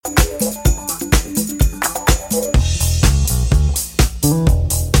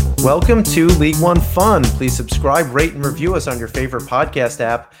Welcome to League One Fun. Please subscribe, rate, and review us on your favorite podcast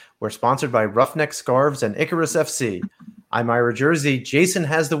app. We're sponsored by Roughneck Scarves and Icarus FC. I'm Ira Jersey. Jason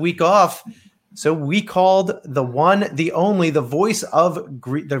has the week off, so we called the one, the only, the voice of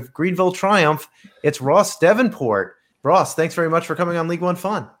the Greenville Triumph. It's Ross Davenport. Ross, thanks very much for coming on League One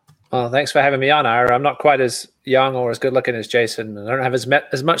Fun. Well, thanks for having me on, Ira. I'm not quite as young or as good looking as Jason. I don't have as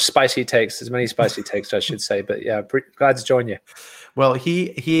many spicy takes, I should say. But yeah, glad to join you. Well,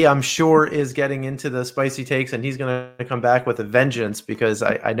 he I'm sure is getting into the spicy takes, and he's going to come back with a vengeance because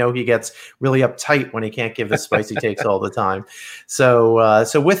I know he gets really uptight when he can't give the spicy takes all the time. So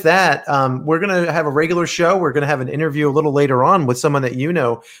with that, we're going to have a regular show. We're going to have an interview a little later on with someone that you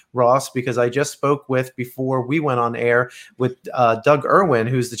know, Ross, because I just spoke with, before we went on air, with Doug Irwin,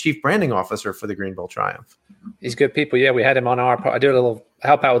 who's the Chief Branding Officer for the Greenville Triumph. He's good people. Yeah, we had him on I do a little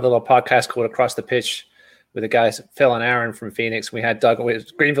help out with a little podcast called Across the Pitch with the guys, Phil and Aaron from Phoenix. We had Doug.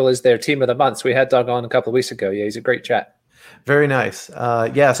 Greenville is their team of the month. So we had Doug on a couple of weeks ago. Yeah, he's a great chat. Very nice.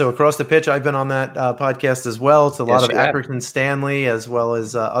 So Across the Pitch, I've been on that podcast as well. It's a lot of Accrington Stanley as well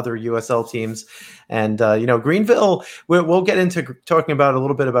as other USL teams. And, Greenville, we'll get into talking about a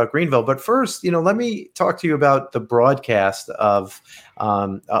little bit about Greenville. But first, let me talk to you about the broadcast of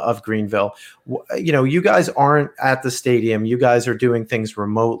Greenville. You guys aren't at the stadium. You guys are doing things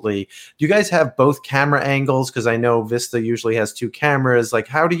remotely. Do you guys have both camera angles? Because I know Vista usually has two cameras. Like,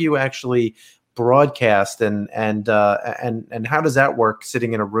 how do you actually broadcast and how does that work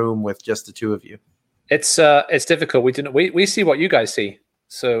sitting in a room with just the two of you? It's difficult. We see what you guys see.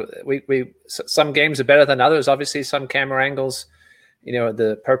 So we some games are better than others. Obviously, some camera angles,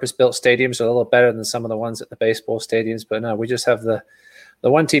 the purpose-built stadiums are a little better than some of the ones at the baseball stadiums. But no, we just have the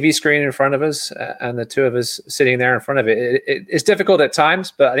one TV screen in front of us and the two of us sitting there in front of it. It's difficult at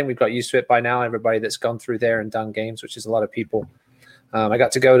times, but I think we've got used to it by now. Everybody that's gone through there and done games, which is a lot of people. I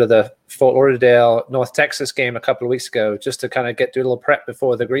got to go to the Fort Lauderdale, North Texas game a couple of weeks ago just to kind of do a little prep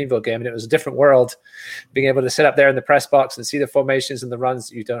before the Greenville game. And it was a different world, being able to sit up there in the press box and see the formations and the runs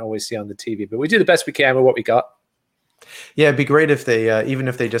that you don't always see on the TV. But we do the best we can with what we got. Yeah, it'd be great if they, even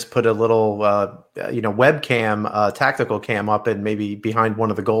if they just put a little, webcam, tactical cam up and maybe behind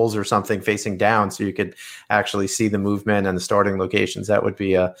one of the goals or something facing down, so you could actually see the movement and the starting locations. That would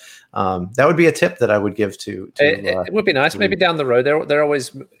be a tip that I would give to it would be nice. Maybe down the road, they're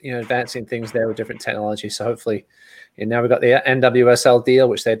always advancing things there with different technology. So hopefully, now we've got the NWSL deal,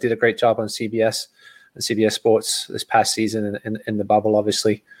 which they did a great job on CBS and CBS Sports this past season in the bubble,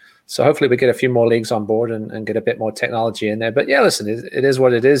 obviously. So hopefully we get a few more leagues on board and get a bit more technology in there. But yeah, listen, it is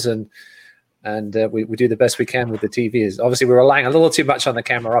what it is, and we do the best we can with the TVs. Obviously, we're relying a little too much on the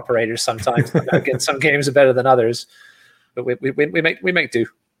camera operators sometimes. Again, some games are better than others, but we make do.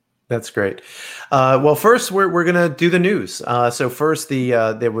 That's great. Well, first we're going to do the news. So first,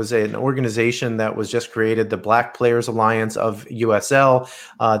 there was an organization that was just created, the Black Players Alliance of USL.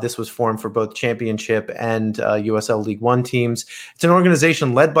 This was formed for both Championship and USL League One teams. It's an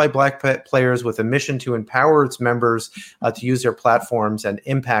organization led by Black players with a mission to empower its members to use their platforms and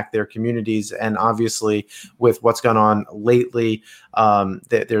impact their communities. And obviously, with what's gone on lately,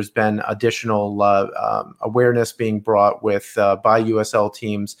 there's been additional awareness being brought with by USL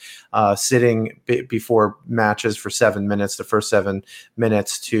teams sitting before matches for 7 minutes, the first 7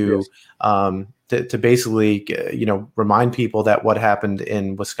 minutes to basically remind people that what happened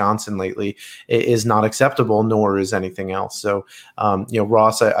in Wisconsin lately is not acceptable, nor is anything else. So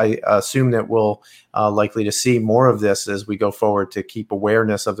Ross, I assume that we'll likely to see more of this as we go forward to keep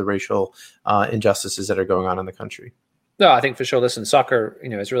awareness of the racial injustices that are going on in the country. No, I think for sure. Listen, soccer,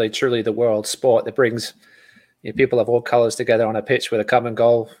 is really truly the world sport that brings people of all colors together on a pitch with a common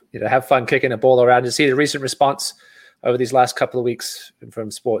goal. Have fun kicking a ball around. To see the recent response over these last couple of weeks from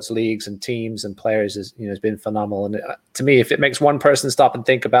sports leagues and teams and players has been phenomenal. And to me, if it makes one person stop and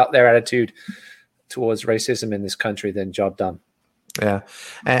think about their attitude towards racism in this country, then job done. Yeah.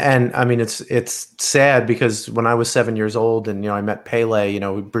 And I mean, it's sad because when I was 7 years old and, I met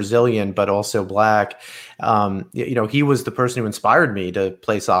Pele, Brazilian, but also Black, he was the person who inspired me to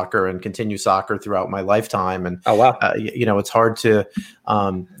play soccer and continue soccer throughout my lifetime. And, oh, wow. It's hard to,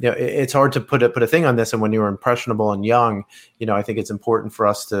 it's hard to put a thing on this. And when you're impressionable and young, I think it's important for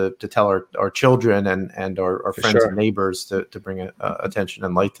us to tell our children and our friends and neighbors to bring attention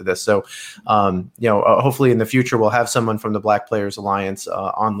and light to this. So, hopefully in the future, we'll have someone from the Black Players Alliance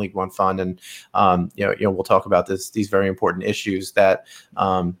on League One Fun. And, we'll talk about these very important issues that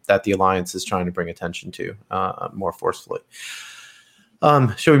the Alliance is trying to bring attention to more forcefully.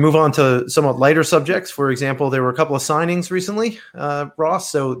 Shall we move on to somewhat lighter subjects? For example, there were a couple of signings recently, Ross.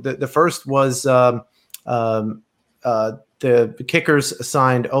 So the first was the Kickers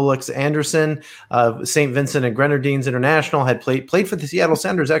signed Olex Anderson, St. Vincent and Grenadines International, had played for the Seattle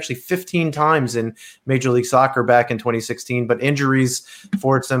Sounders actually 15 times in Major League Soccer back in 2016, but injuries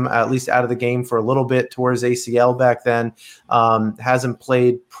forced him at least out of the game for a little bit towards ACL back then. Hasn't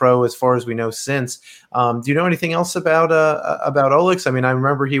played pro as far as we know since. Do you know anything else about Olex? I mean, I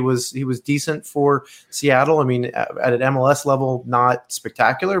remember he was decent for Seattle. I mean, at an MLS level, not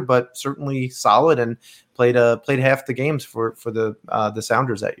spectacular, but certainly solid, and played half the games for the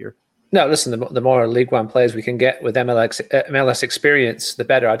Sounders that year. No, listen, the more League One players we can get with MLS experience, the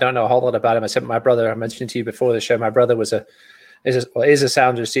better. I don't know a whole lot about him. I said my brother, I mentioned to you before the show, my brother is a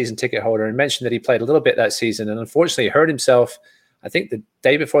Sounders season ticket holder, and mentioned that he played a little bit that season, and unfortunately hurt himself, I think the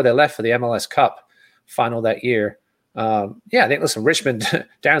day before they left for the MLS Cup final that year. I think, listen, Richmond,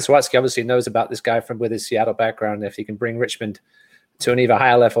 Darren Sawatzki obviously knows about this guy with his Seattle background. If he can bring Richmond to an even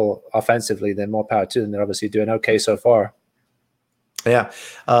higher level offensively, then more power to them. They're obviously doing okay so far. Yeah.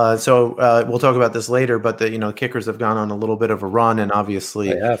 So we'll talk about this later, but the Kickers have gone on a little bit of a run, and obviously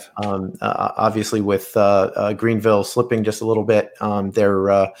with Greenville slipping just a little bit,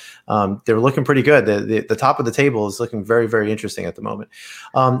 they're looking pretty good. The top of the table is looking very, very interesting at the moment.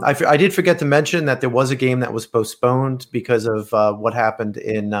 I did forget to mention that there was a game that was postponed because of what happened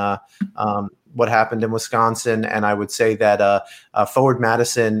in Wisconsin, and I would say that Forward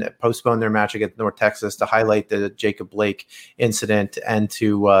Madison postponed their match against North Texas to highlight the Jacob Blake incident and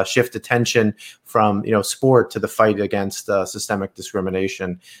to shift attention from sport to the fight against systemic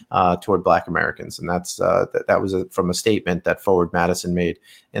discrimination toward Black Americans, and that was from a statement that Forward Madison made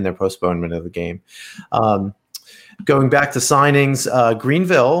in their postponement of the game. Going back to signings,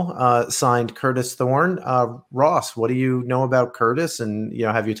 Greenville signed Curtis Thorn. Ross, what do you know about Curtis? And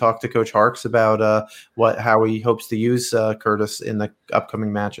have you talked to Coach Harkes about how he hopes to use Curtis in the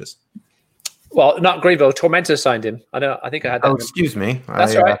upcoming matches? Well, not Greenville. Tormenta signed him. I think I had that. Oh, excuse me.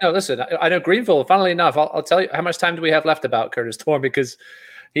 That's all right. No, listen, I know Greenville. Funnily enough, I'll tell you how much time do we have left about Curtis Thorn, because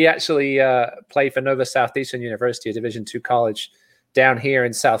he actually played for Nova Southeastern University, a Division II college down here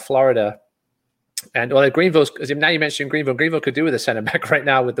in South Florida. And Greenville, now you mentioned Greenville could do with a center back right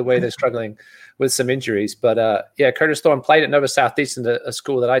now with the way they're struggling with some injuries. But Curtis Thorn played at Nova Southeastern, a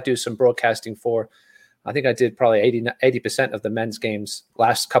school that I do some broadcasting for. I think I did probably 80% of the men's games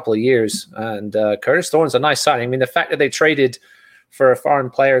last couple of years. And Curtis Thorn's a nice signing. I mean, the fact that they traded for a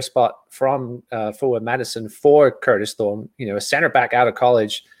foreign player spot from Forward Madison for Curtis Thorn, a center back out of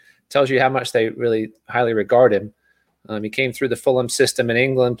college, tells you how much they really highly regard him. He came through the Fulham system in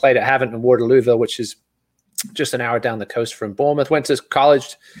England, played at Havant and Waterlooville, which is just an hour down the coast from Bournemouth, went to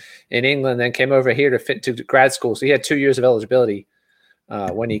college in England, then came over here to grad school. So he had 2 years of eligibility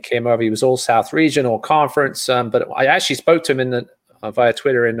when he came over. He was all South Region, all Conference. But I actually spoke to him via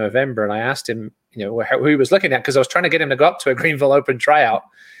Twitter in November, and I asked him, who he was looking at, because I was trying to get him to go up to a Greenville Open tryout.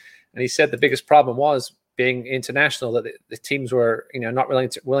 And he said the biggest problem was being international, that the teams were, not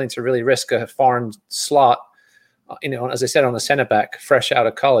willing to really risk a foreign slot, as I said, on the center back, fresh out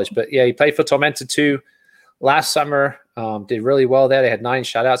of college. But yeah, he played for Tormenta 2 last summer, did really well there. They had 9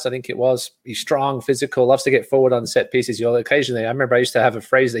 shutouts, I think it was. He's strong, physical, loves to get forward on set pieces. Occasionally, I remember I used to have a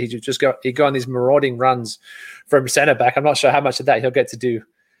phrase that he'd go on these marauding runs from center back. I'm not sure how much of that he'll get to do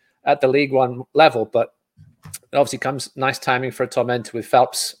at the League One level, but it obviously comes nice timing for Tormenta with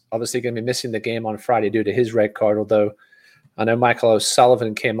Phelps obviously going to be missing the game on Friday due to his red card, although I know Michael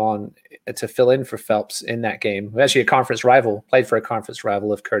O'Sullivan came on to fill in for Phelps in that game. Actually played for a conference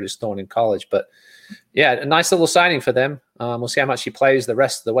rival of Curtis Thorn in college. But yeah, a nice little signing for them. We'll see how much he plays the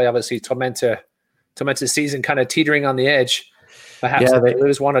rest of the way. Obviously, Tormenta's season kind of teetering on the edge. Perhaps they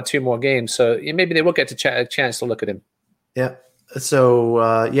lose 1 or 2 more games. So maybe they will get a chance to look at him. Yeah.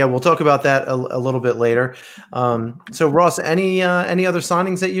 So we'll talk about that a little bit later. So Ross, any other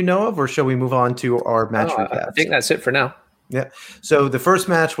signings that you know of, or shall we move on to our match recaps? I think that's it for now. Yeah. So the first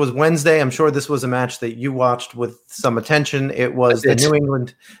match was Wednesday. I'm sure this was a match that you watched with some attention. It was the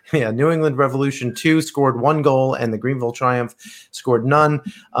New England Revolution 2 scored 1 goal, and the Greenville Triumph scored none.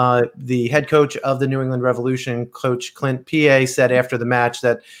 The head coach of the New England Revolution, Coach Clint P.A., said after the match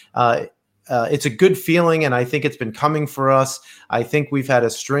that it's a good feeling, and I think it's been coming for us. I think we've had a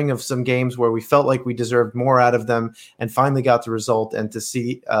string of some games where we felt like we deserved more out of them and finally got the result. And to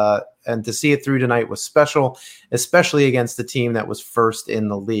see and to see it through tonight was special, especially against the team that was first in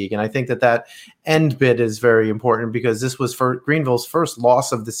the league. And I think that end bit is very important because this was for Greenville's first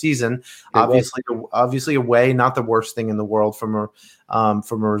loss of the season. Obviously away, not the worst thing in the world from a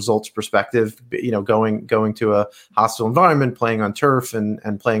results perspective. Going to a hostile environment, playing on turf,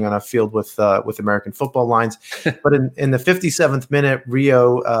 and playing on a field with American football lines. But in the 57th minute,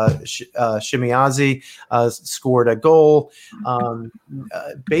 Rio Shimiazi scored a goal.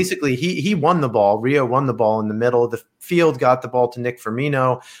 Basically, he won the ball. Rio won the ball in the middle of the field, got the ball to Nick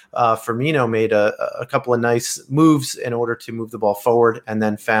Firmino. Firmino made a couple of nice moves in order to move the ball forward, and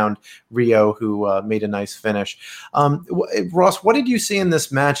then found Rio, who made a nice finish. Ross, what did you see in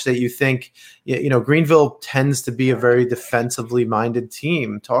this match that you think, Greenville tends to be a very defensively minded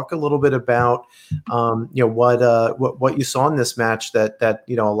team? Talk a little bit about, what you saw in this match that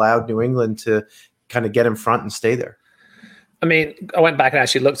allowed New England to kind of get in front and stay there. I mean, I went back and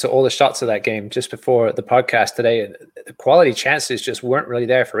actually looked at all the shots of that game just before the podcast today, and the quality chances just weren't really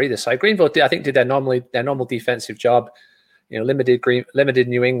there for either side. Greenville, I think, did their normal defensive job. Limited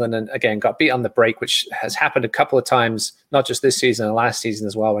New England, and again got beat on the break, which has happened a couple of times, not just this season and last season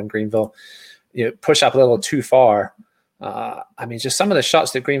as well, when Greenville push up a little too far. Just some of the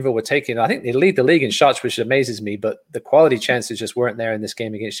shots that Greenville were taking, I think they lead the league in shots, which amazes me, but the quality chances just weren't there in this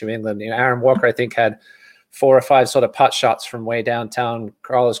game against New England. Aaron Walker, I think, had 4 or 5 sort of putt shots from way downtown.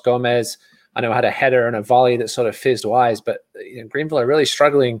 Carlos Gomez, I know, had a header and a volley that sort of fizzed wise, but Greenville are really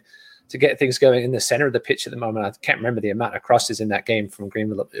struggling to get things going in the center of the pitch at the moment. I can't remember the amount of crosses in that game from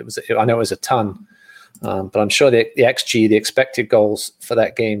Greenville. I know it was a ton, but I'm sure the XG, the expected goals for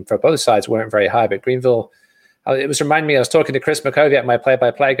that game for both sides weren't very high. But Greenville, it was reminding me, I was talking to Chris McCoviat, my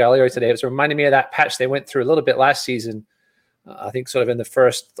play-by-play guy, earlier today. It was reminding me of that patch they went through a little bit last season. I think sort of in the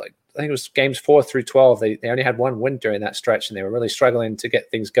first, I think it was games 4 through 12. They only had one win during that stretch, and they were really struggling to get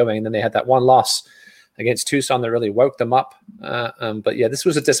things going. And then they had that one loss against Tucson that really woke them up. But yeah, this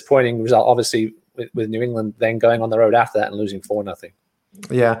was a disappointing result, obviously, with New England then going on the road after that and losing 4-0.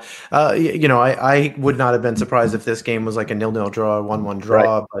 Yeah. I would not have been surprised if this game was like a 0-0 draw, a 1-1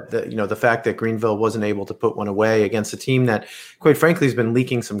 draw. Right. But the fact that Greenville wasn't able to put one away against a team that, quite frankly, has been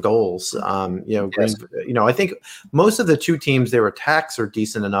leaking some goals. Yes. I think most of the two teams, their attacks are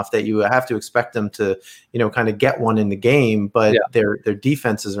decent enough that you have to expect them to, kind of get one in the game, but their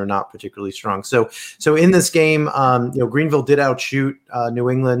defenses are not particularly strong. So in this game, Greenville did outshoot New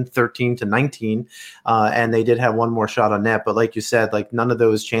England 13-19, and they did have one more shot on net. But like you said, none of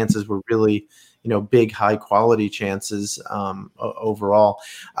those chances were really, big, high quality chances overall.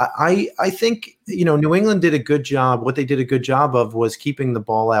 I think, New England did a good job. What they did a good job of was keeping the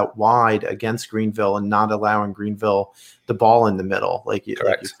ball out wide against Greenville and not allowing Greenville the ball in the middle, like you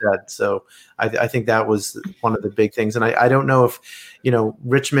said. So I think that was one of the big things. And I don't know if,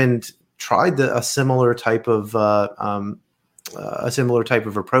 Richmond tried a similar type of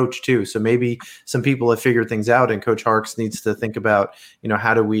approach too. So maybe some people have figured things out, and Coach Harkes needs to think about,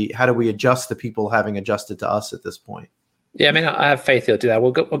 how do we adjust the people having adjusted to us at this point? Yeah, I mean, I have faith he'll do that.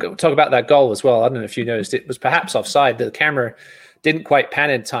 We'll talk about that goal as well. I don't know if you noticed, it was perhaps offside. The camera didn't quite pan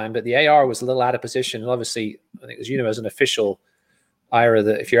in time, but the AR was a little out of position. And obviously, I think, as an official, Ira,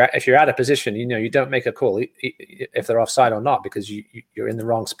 that if you're out of position, you don't make a call if they're offside or not, because you're in the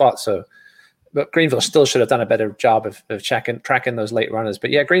wrong spot. So, but Greenville still should have done a better job of tracking those late runners.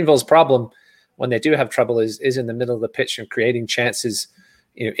 But yeah, Greenville's problem when they do have trouble is in the middle of the pitch and creating chances,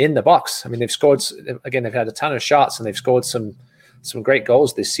 in the box. I mean, they've scored, again, they've had a ton of shots and they've scored some great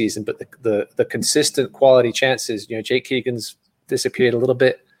goals this season, but the consistent quality chances, Jake Keegan's disappeared a little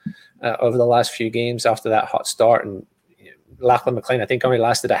bit over the last few games after that hot start, and Lachlan McLean, I think, only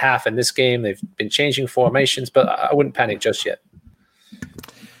lasted a half in this game. They've been changing formations, but I wouldn't panic just yet.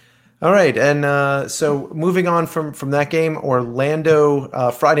 All right, and so moving on from that game,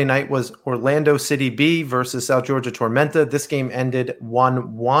 Orlando, Friday night was Orlando City B versus South Georgia Tormenta. This game ended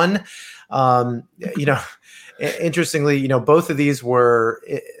 1-1. Interestingly, both of these were,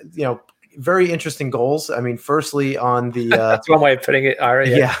 very interesting goals. I mean, firstly on the that's one way of putting it, Ira.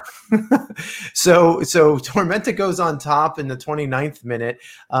 Yeah. So Tormenta goes on top in the 29th minute.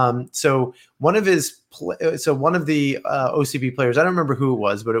 So one of the OCB players, I don't remember who it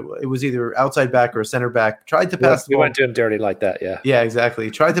was, but it was either outside back or a center back, tried to pass the ball. We went to him dirty like that, yeah. Yeah, exactly.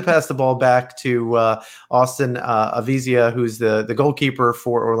 Tried to pass the ball back to Austin Avizia, who's the goalkeeper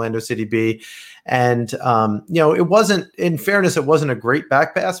for Orlando City B. And, it wasn't, in fairness, it wasn't a great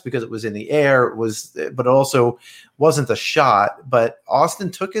back pass because it was in the air, but it also wasn't a shot. But Austin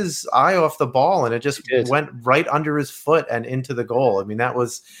took his eye off the ball and it just went right under his foot and into the goal. I mean, that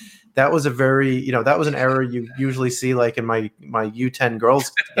was that was a very, that was an error you usually see like in my U10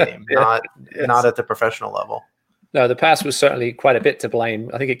 girls game, not at the professional level. No, the pass was certainly quite a bit to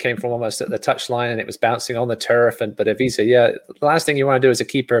blame. I think it came from almost at the touchline and it was bouncing on the turf. But Ivica, the last thing you want to do as a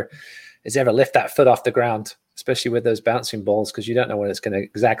keeper is ever lift that foot off the ground, especially with those bouncing balls, because you don't know when it's going to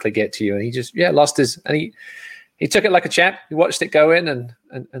exactly get to you. And he just, lost his, and he took it like a champ. He watched it go in and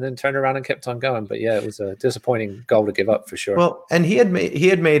then turned around and kept on going. But it was a disappointing goal to give up for sure. Well, and he had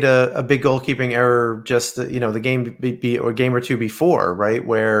made a big goalkeeping error just the game or two before, right?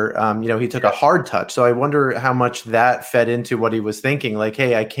 Where he took a hard touch. So I wonder how much that fed into what he was thinking. Like,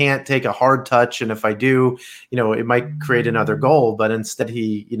 hey, I can't take a hard touch, and if I do, it might create another goal. But instead,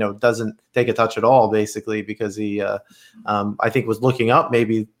 he doesn't take a touch at all, basically, because he I think was looking up,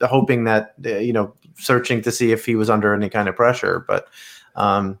 maybe hoping that searching to see if he was under any kind of pressure. But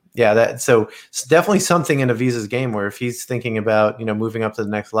so it's definitely something in Ivica's game where if he's thinking about moving up to the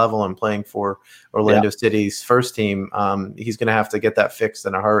next level and playing for Orlando City's first team, he's going to have to get that fixed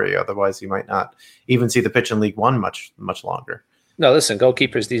in a hurry. Otherwise, he might not even see the pitch in League One much longer. No, listen,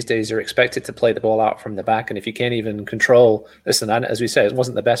 goalkeepers these days are expected to play the ball out from the back. And if you can't even control, as we say, it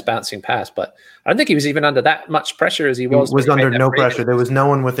wasn't the best bouncing pass, but I don't think he was even under that much pressure as he was. He was under no pressure. There was no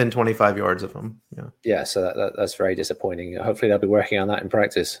one within 25 yards of him. Yeah, so that's very disappointing. Hopefully they'll be working on that in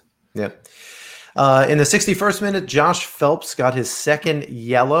practice. Yeah. In the 61st minute, Josh Phelps got his second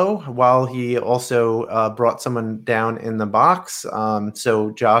yellow while he also brought someone down in the box.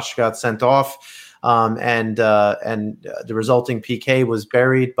 So Josh got sent off. And the resulting PK was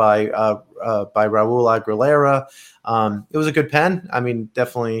buried by Raul Aguilera. It was a good pen. I mean,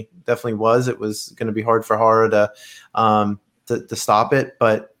 definitely was. It was going to be hard for Hara to stop it,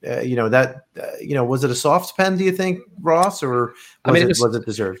 but was it a soft pen? Do you think, Ross, or was it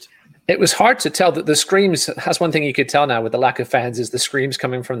deserved? It was hard to tell. That the screams. That's one thing you could tell now with the lack of fans is the screams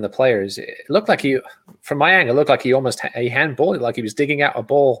coming from the players. It looked like from my angle, it looked like he almost handballed it, like he was digging out a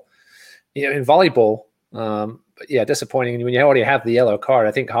ball. In volleyball, but disappointing when you already have the yellow card.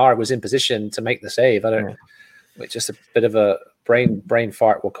 I think Hara was in position to make the save. It's just a bit of a brain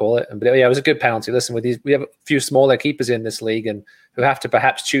fart, we'll call it. But it was a good penalty. Listen, we have a few smaller keepers in this league and who have to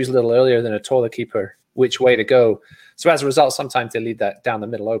perhaps choose a little earlier than a taller keeper which way to go. So as a result, sometimes they leave that down the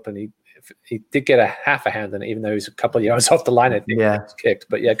middle open. He did get a half a hand in it, even though he's a couple of yards off the line. I think he was kicked,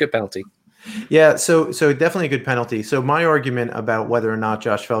 but good penalty. Yeah, so definitely a good penalty. So my argument about whether or not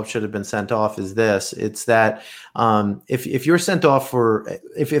Josh Phelps should have been sent off is this: it's that if you're sent off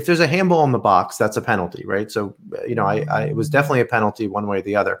if there's a handball in the box, that's a penalty, right? So it was definitely a penalty one way or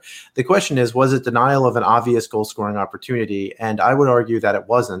the other. The question is, was it denial of an obvious goal scoring opportunity? And I would argue that it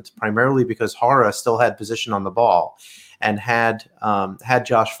wasn't, primarily because Hara still had position on the ball. And had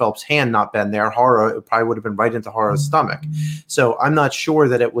Josh Phelps' hand not been there, it probably would have been right into Hara's stomach. So I'm not sure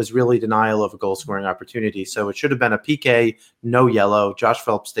that it was really denial of a goal-scoring opportunity. So it should have been a PK, no yellow. Josh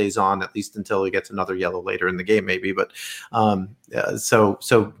Phelps stays on at least until he gets another yellow later in the game, maybe. But I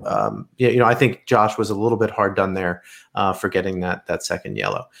think Josh was a little bit hard done there for getting that second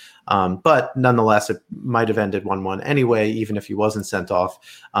yellow. But nonetheless, it might have ended 1-1 anyway, even if he wasn't sent off.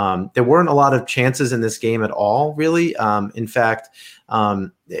 There weren't a lot of chances in this game at all, really. In fact,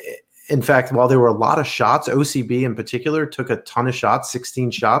 while there were a lot of shots, OCB in particular took a ton of shots,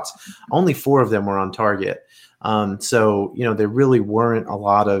 16 shots. Only 4 of them were on target. So there really weren't a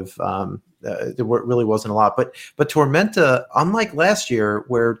lot of really wasn't a lot. But Tormenta, unlike last year,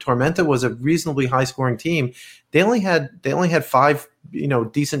 where Tormenta was a reasonably high scoring team, they only had 5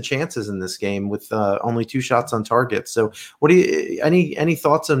 decent chances in this game with only 2 shots on target. So what do you any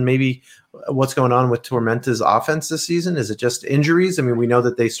thoughts on maybe what's going on with Tormenta's offense this season? Is it just injuries? I mean, we know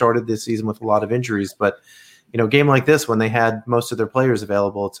that they started this season with a lot of injuries, but a game like this, when they had most of their players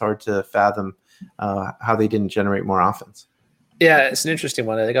available, it's hard to fathom how they didn't generate more offense. Yeah, it's an interesting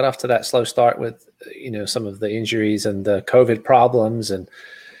one. They got off to that slow start with, some of the injuries and the COVID problems. And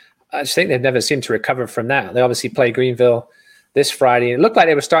I just think they've never seemed to recover from that. They obviously play Greenville this Friday. It looked like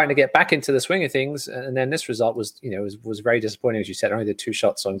they were starting to get back into the swing of things. And then this result was, was very disappointing. As you said, only the 2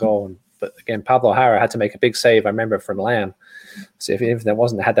 shots on goal. But again, Pablo Hara had to make a big save, I remember, from Lamb. So if there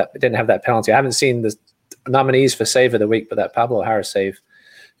didn't have that penalty. I haven't seen the nominees for save of the week, but that Pablo Hara save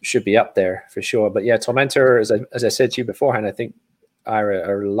should be up there for sure. But Tormentor, as I said to you beforehand, I think are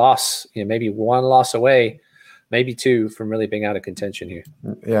a loss, maybe 1 loss away, maybe 2 from really being out of contention here.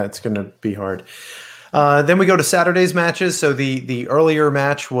 Yeah, it's going to be hard. Then we go to Saturday's matches. So the earlier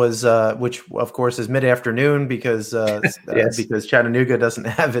match was, which of course is mid-afternoon because yes. Because Chattanooga doesn't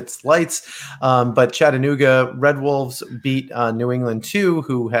have its lights. But Chattanooga Red Wolves beat New England 2,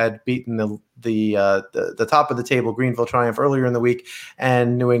 who had beaten the top of the table, Greenville Triumph, earlier in the week,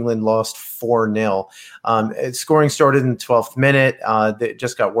 and New England lost 4-0. Scoring started in the 12th minute. It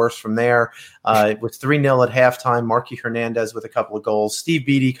just got worse from there. It was 3-0 at halftime. Marky Hernandez with a couple of goals. Steve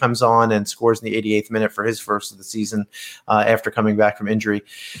Beattie comes on and scores in the 88th minute for his first of the season after coming back from injury.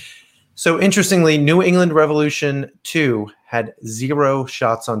 So interestingly, New England Revolution 2 had 0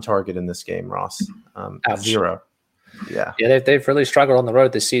 shots on target in this game, Ross. 0. Yeah, they've really struggled on the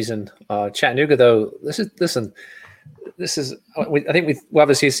road this season. Chattanooga, though, I think we've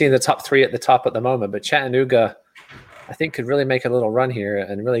obviously seen the top 3 at the top at the moment, but Chattanooga, I think, could really make a little run here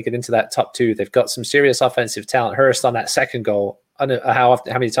and really get into that top 2. They've got some serious offensive talent. Hurst on that second goal. I don't know how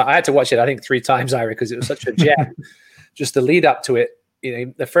many times I had to watch it. I think 3 times, Ira, because it was such a jam. Just the lead up to it.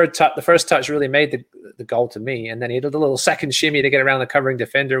 The first touch really made the goal to me, and then he did a little second shimmy to get around the covering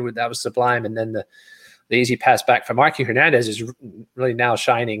defender. That was sublime, and then the easy pass back from Marky Hernandez is really now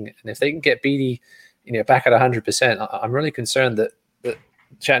shining. And if they can get Beattie, back at 100%, I'm really concerned that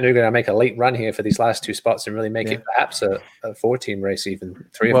Chattanooga are going to make a late run here for these last 2 spots and really make it perhaps a 4-team race, even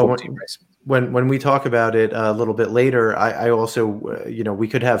 3 or 4-team race. When we talk about it a little bit later, I also, we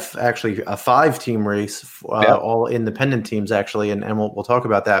could have actually a 5-team race, all independent teams actually, and we'll talk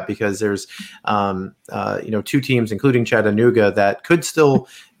about that because there's, 2 teams, including Chattanooga, that could still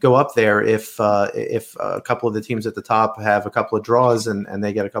go up there if a couple of the teams at the top have a couple of draws and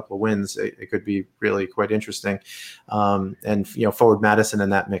they get a couple of wins. It could be really quite interesting, and Forward Madison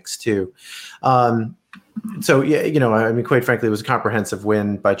in that mix too. So, quite frankly, it was a comprehensive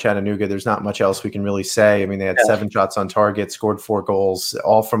win by Chattanooga. There's not much else we can really say. I mean, they had 7 shots on target, scored 4 goals,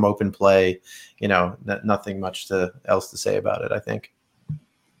 all from open play. Nothing much else to say about it, I think.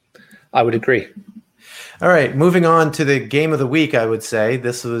 I would agree. All right, moving on to the game of the week, I would say.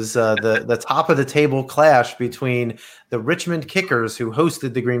 This was the top of the table clash between the Richmond Kickers, who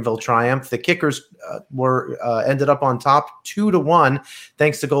hosted the Greenville Triumph. The Kickers were ended up on top 2-1,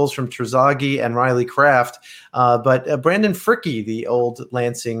 thanks to goals from Terzaghi and Riley Kraft. But Brandon Fricke, the old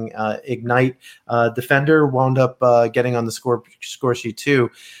Lansing Ignite defender, wound up getting on the score sheet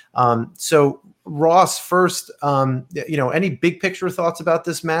too. So Ross, first, any big picture thoughts about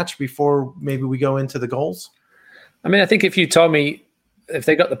this match before maybe we go into the goals? I mean, I think if you told me if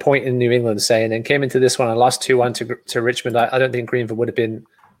they got the point in New England, say, and then came into this one and lost 2-1 to Richmond, I don't think Greenville would have been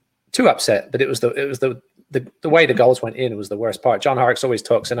too upset. But it was the way the goals went in was the worst part. John Harkes always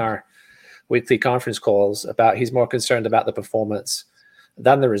talks in our weekly conference calls about he's more concerned about the performance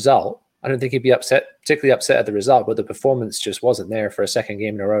than the result. I don't think he'd be particularly upset at the result, but the performance just wasn't there for a second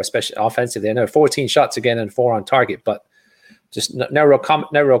game in a row, especially offensively. I know 14 shots again and 4 on target, but just no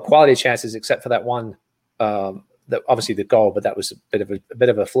real quality chances except for that one, that obviously the goal, but that was a bit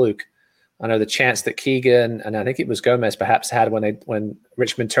of a fluke. I know the chance that Keegan and I think it was Gomez perhaps had when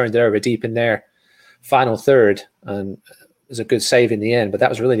Richmond turned it over deep in their final third, and it was a good save in the end, but that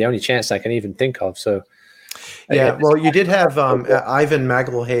was really the only chance I can even think of. So. Yeah, well, you did have Ivan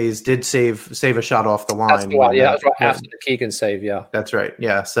Magalhaes did save a shot off the line. That's the one. Yeah, that was right after the Keegan save. Yeah, that's right.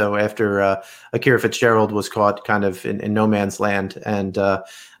 Yeah, so after Akira Fitzgerald was caught kind of in no man's land, and so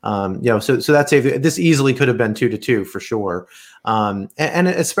that save, this easily could have been 2-2 for sure. And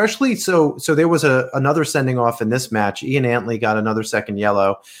especially so there was another sending off in this match. Ian Antley got another second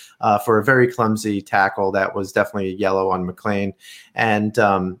yellow for a very clumsy tackle that was definitely a yellow on McLean. And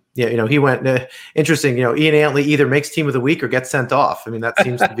he went interesting. Ian Antley either makes team of the week or gets sent off. I mean, that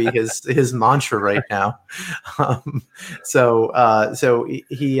seems to be his mantra right now. So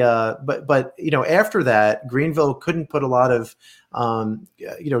he but after that, Greenville couldn't put a lot of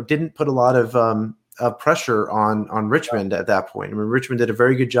didn't put a lot of pressure on Richmond at that point. I mean, Richmond did a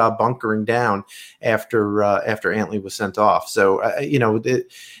very good job bunkering down after Antley was sent off. So it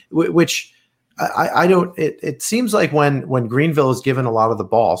seems like when Greenville is given a lot of the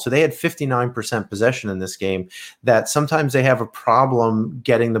ball, so they had 59% possession in this game, that sometimes they have a problem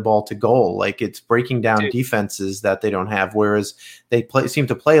getting the ball to goal. Like it's breaking down defenses that they don't have, whereas they seem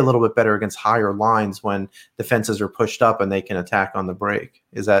to play a little bit better against higher lines when defenses are pushed up and they can attack on the break.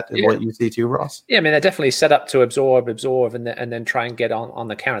 Is that what you see too, Ross? Yeah, I mean, they're definitely set up to absorb and then try and get on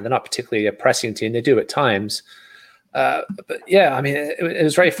the counter. They're not particularly a pressing team. They do at times. But yeah, I mean, it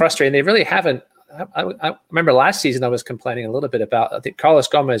was very frustrating. They really haven't. I remember last season I was complaining a little bit about, I think Carlos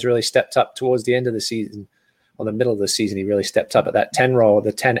Gomez really stepped up towards the end of the season, or the middle of the season. He really stepped up at that 10 role,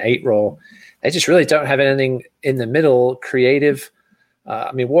 the 10-8 role. They just really don't have anything in the middle creative.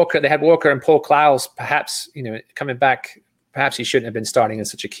 I mean, they had Walker and Paul Clowes, perhaps, coming back. Perhaps he shouldn't have been starting in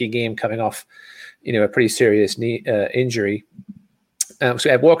such a key game coming off, a pretty serious knee injury. So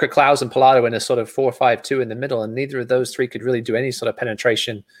we had Walker, Clowes, and Pilato in a sort of 4-5-2 in the middle, and neither of those three could really do any sort of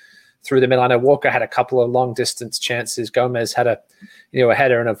penetration through the middle. I know Walker had a couple of long distance chances. Gomez had a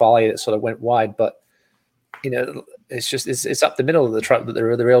header and a volley that sort of went wide, but it's up the middle of the trouble. The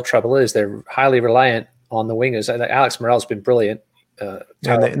real trouble is they're highly reliant on the wingers. Alex Morel's been brilliant.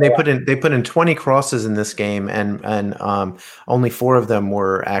 And they put in 20 crosses in this game, and only 4 of them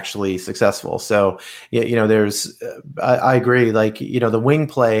were actually successful. So there's I agree. Like the wing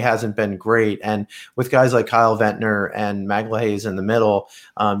play hasn't been great, and with guys like Kyle Ventnor and Magalhaes in the middle,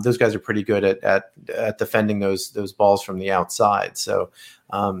 those guys are pretty good at defending those balls from the outside. So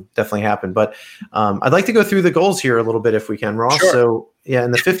definitely happened. But I'd like to go through the goals here a little bit if we can, Ross. Sure. So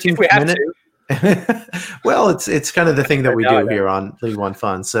in the 15th minute. Well, it's kind of the thing that we do here on League One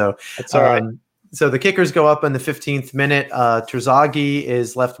Fun. So that's all right. So the kickers go up in the 15th minute. Terzaghi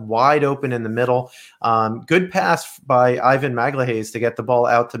is left wide open in the middle. Good pass by Ivan Magalhaes to get the ball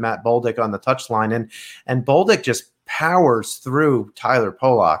out to Matt Bolduc on the touchline, and Bolduc just powers through Tyler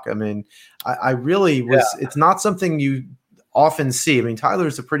Polak. I mean, I really was. Yeah. It's not something you often see. I mean,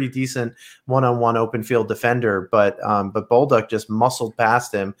 Tyler's a pretty decent one-on-one open field defender, but Bolduc just muscled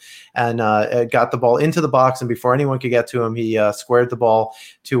past him and got the ball into the box. And before anyone could get to him, he squared the ball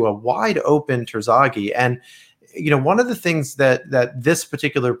to a wide open Terzaghi. And one of the things that this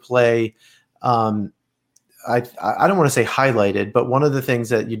particular play, I don't want to say highlighted, but one of the things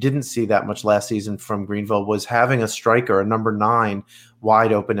that you didn't see that much last season from Greenville was having a striker, a number 9,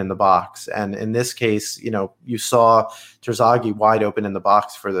 wide open in the box. And in this case, you saw Terzaghi wide open in the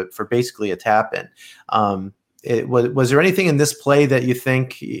box for basically a tap in. Was there anything in this play that you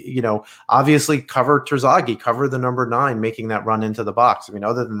think, obviously cover Terzaghi, cover the number 9, making that run into the box? I mean,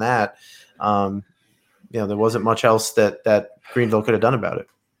 other than that, there wasn't much else that Greenville could have done about it.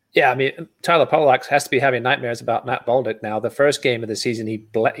 Yeah, I mean, Tyler Polak has to be having nightmares about Matt Bolduc now. The first game of the season, he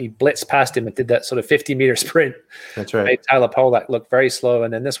blitzed past him and did that sort of 50-meter sprint. That's right. Made Tyler Polak look very slow.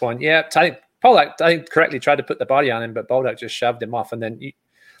 And then this one, Polak correctly tried to put the body on him, but Bolduc just shoved him off. And then,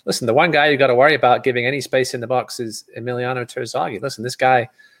 listen, the one guy you got to worry about giving any space in the box is Emiliano Terzaghi. Listen, this guy,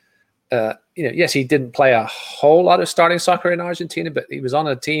 yes, he didn't play a whole lot of starting soccer in Argentina, but he was on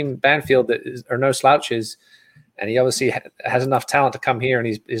a team, Banfield, that are no slouches. And he obviously has enough talent to come here,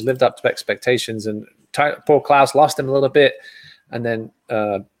 and he's lived up to expectations. And Paul Klaus lost him a little bit. And then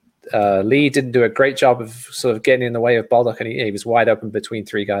Lee didn't do a great job of sort of getting in the way of Bolduc, and he was wide open between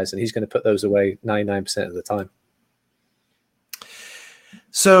 3 guys, and he's going to put those away 99% of the time.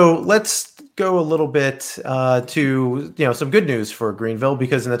 So let's go a little bit to some good news for Greenville,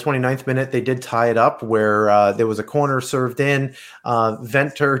 because in the 29th minute they did tie it up where there was a corner served in.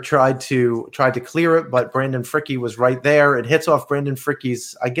 Venter tried to clear it, but Brandon Fricke was right there. It hits off Brandon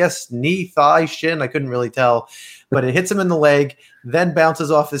Fricke's, I guess, knee, thigh, shin. I couldn't really tell, but it hits him in the leg, then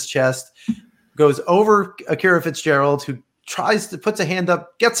bounces off his chest, goes over Akira Fitzgerald, who puts a hand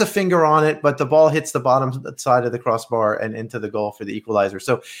up, gets a finger on it, but the ball hits the bottom side of the crossbar and into the goal for the equalizer.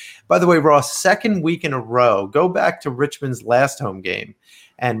 So, by the way, Ross, second week in a row, go back to Richmond's last home game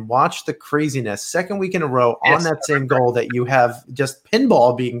and watch the craziness. Second week in a row on that same goal that you have just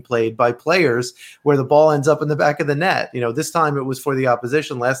pinball being played by players where the ball ends up in the back of the net. This time it was for the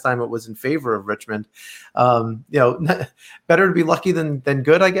opposition. Last time it was in favor of Richmond. Better to be lucky than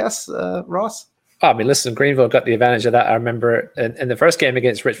good, I guess, Ross. I mean, listen, Greenville got the advantage of that. I remember in the first game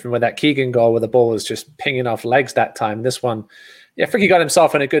against Richmond with that Keegan goal where the ball was just pinging off legs that time. This one, Fricke got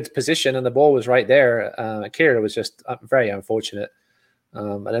himself in a good position and the ball was right there. Akira was just very unfortunate.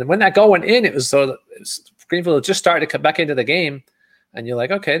 And then when that goal went in, it was Greenville just started to come back into the game. And you're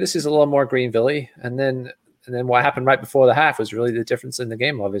like, okay, this is a little more Greenville-y. And then what happened right before the half was really the difference in the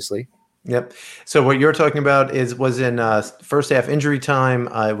game, obviously. Yep. So what you're talking about was in first half injury time.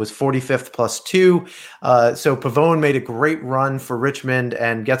 It was 45th plus 2. So Pavone made a great run for Richmond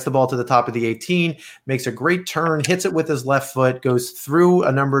and gets the ball to the top of the 18, makes a great turn, hits it with his left foot, goes through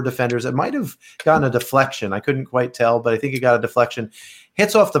a number of defenders. It might have gotten a deflection. I couldn't quite tell, but I think it got a deflection.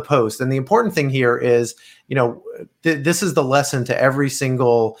 Hits off the post. And the important thing here is, this is the lesson to every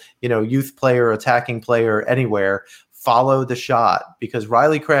single, youth player, attacking player anywhere. Follow the shot, because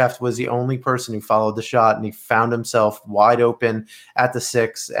Riley Kraft was the only person who followed the shot, and he found himself wide open at the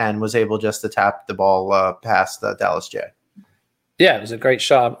 6 and was able just to tap the ball past Dallas J. Yeah, it was a great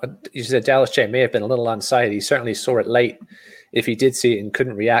shot. You said Dallas J may have been a little onside. He certainly saw it late. If he did see it and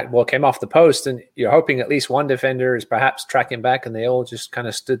couldn't react, well, it came off the post, and you're hoping at least one defender is perhaps tracking back, and they all just kind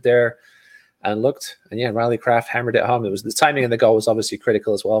of stood there and looked. And Riley Kraft hammered it home. It was the timing of the goal was obviously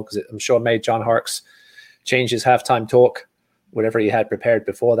critical as well, because I'm sure it made John Harkes change his halftime talk, whatever he had prepared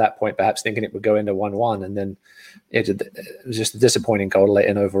before that point, perhaps thinking it would go into 1-1. And then it was just a disappointing goal late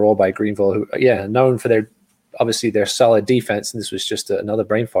in overall by Greenville, who, known for their solid defense. And this was just another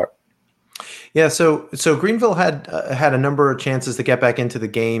brain fart. Yeah, so Greenville had a number of chances to get back into the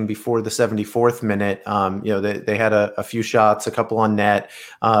game before the 74th minute. They had a few shots, a couple on net.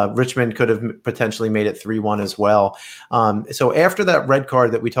 Richmond could have potentially made it 3-1 as well. So after that red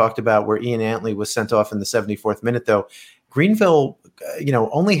card that we talked about, where Ian Antley was sent off in the 74th minute, though, Greenville,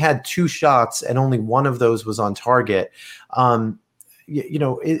 only had 2 shots and only one of those was on target.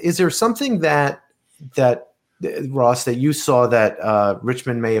 Is there something that Ross, that you saw that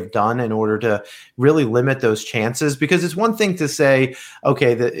Richmond may have done in order to really limit those chances? Because it's one thing to say,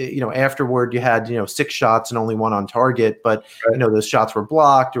 okay, afterward you had 6 shots and only 1 on target, but Right. Those shots were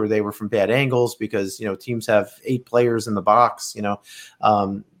blocked or they were from bad angles because teams have 8 players in the box.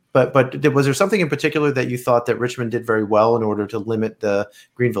 But was there something in particular that you thought that Richmond did very well in order to limit the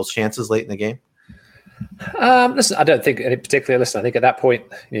Greenville's chances late in the game? Listen, I don't think any particular. Listen, I think at that point,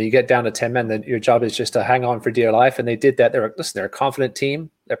 you get down to 10 men, then your job is just to hang on for dear life. And they did that. They're a confident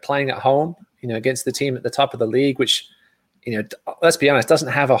team. They're playing at home, against the team at the top of the league, which, let's be honest, doesn't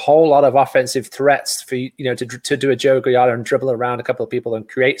have a whole lot of offensive threats for to do a Joe Gallardo and dribble around a couple of people and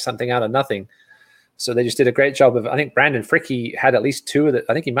create something out of nothing. So they just did a great job of. I think Brandon Fricke had at least 2 of the.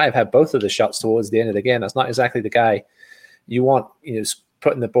 I think he might have had both of the shots towards the end of the game. That's not exactly the guy you want.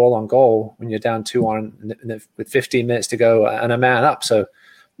 Putting the ball on goal when you're down 2-1 with 15 minutes to go and a man up. So,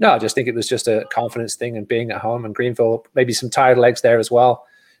 no, I just think it was just a confidence thing and being at home. And Greenville, maybe some tired legs there as well.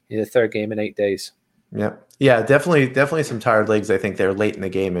 The 3rd game in 8 days. Yeah, definitely some tired legs. I think they're late in the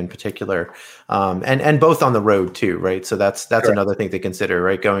game in particular, and both on the road too, right? So that's Correct. Another thing to consider,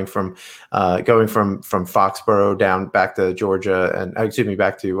 right? Going from Foxborough down back to Georgia and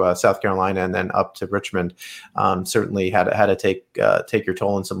back to South Carolina and then up to Richmond, certainly had to take your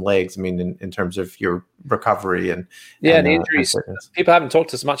toll on some legs. I mean, in terms of your recovery and the injuries. People haven't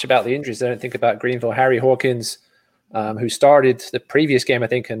talked as much about the injuries. They don't think about Greenville. Harry Hawkins, who started the previous game, I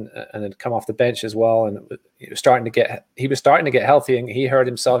think, and had come off the bench as well, and he was starting to get healthy, and he hurt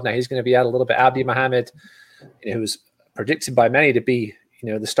himself. Now he's going to be out a little bit. Abdi Mohammed, who was predicted by many to be,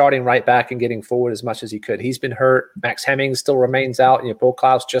 the starting right back and getting forward as much as he could. He's been hurt. Max Hemmings still remains out. Paul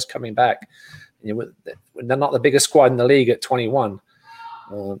Klaus just coming back. They're not the biggest squad in the league at 21.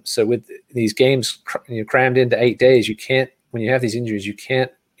 So with these games crammed into 8 days, you can't. When you have these injuries, you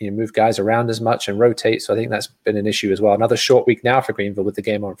can't. Move guys around as much and rotate. So I think that's been an issue as well. Another short week now for Greenville with the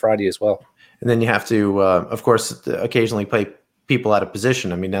game on Friday as well. And then you have to, of course, occasionally play people out of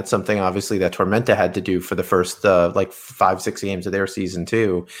position. I mean, that's something obviously that Tormenta had to do for the first 5-6 games of their season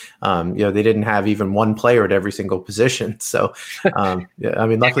too. They didn't have even one player at every single position. So,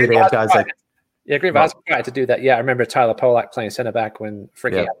 luckily they have guys like. Yeah, Greenville has tried to do that. Yeah, I remember Tyler Polak playing center back when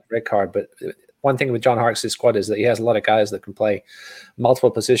Fricke had the red card, but one thing with John Harkes' squad is that he has a lot of guys that can play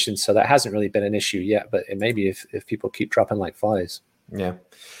multiple positions, so that hasn't really been an issue yet. But it may be if people keep dropping like flies. Yeah.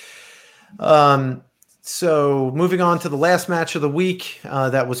 So moving on to the last match of the week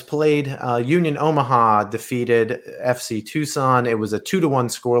that was played, Union Omaha defeated FC Tucson. It was a 2-1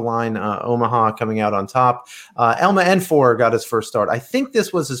 scoreline. Omaha coming out on top. Elma Enfor got his first start. I think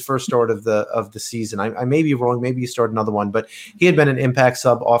this was his first start of the season. I may be wrong. Maybe he started another one, but he had been an impact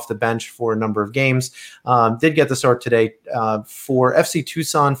sub off the bench for a number of games. Did get the start today for FC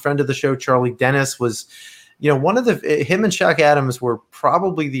Tucson. Friend of the show, Charlie Dennis, was. Him and Shaq Adams were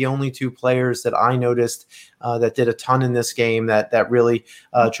probably the only 2 players that I noticed that did a ton in this game that really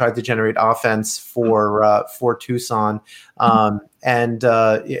tried to generate offense for Tucson. It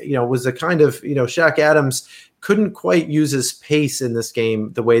was a kind of, Shaq Adams couldn't quite use his pace in this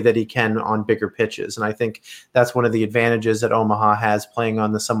game the way that he can on bigger pitches. And I think that's one of the advantages that Omaha has playing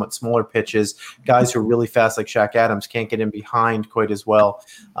on the somewhat smaller pitches. Guys who are really fast like Shaq Adams can't get in behind quite as well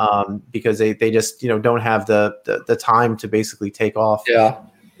because they just, don't have the time to basically take off.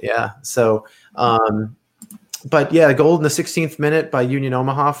 Yeah. So, but yeah, goal in the 16th minute by Union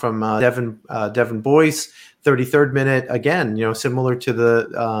Omaha from Devin Boyce. 33rd minute again, similar to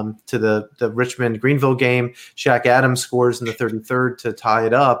the Richmond Greenville game. Shaq Adams scores in the 33rd to tie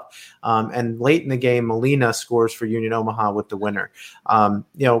it up, and late in the game, Molina scores for Union Omaha with the winner.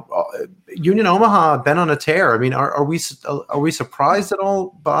 Union Omaha been on a tear. I mean, are we surprised at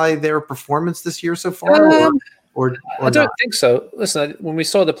all by their performance this year so far? Or I don't think so. Listen, when we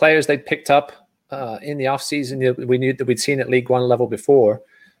saw the players they picked up in the offseason, we knew that we'd seen at League One level before.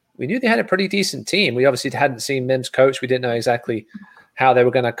 We knew they had a pretty decent team. We obviously hadn't seen Mims coach. We didn't know exactly how they were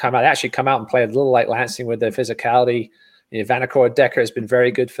going to come out. They actually come out and play a little like Lansing with their physicality. Vanacore Decker has been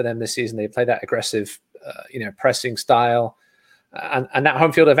very good for them this season. They play that aggressive, pressing style, and that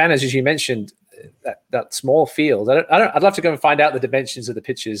home field advantage, as you mentioned, that small field. I'd love to go and find out the dimensions of the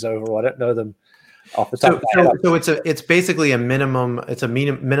pitches overall. I don't know them off the top of my head. So it's basically a minimum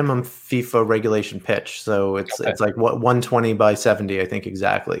FIFA regulation pitch. So it's like what 120 by 70, I think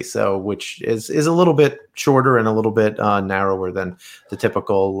exactly. So which is a little bit shorter and a little bit narrower than the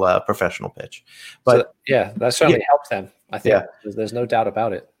typical professional pitch. But that certainly helps them. I think there's no doubt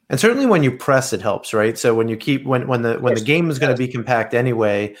about it. And certainly when you press, it helps, right? So when you keep when the game is going to be compact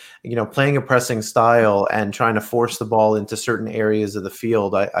anyway, playing a pressing style and trying to force the ball into certain areas of the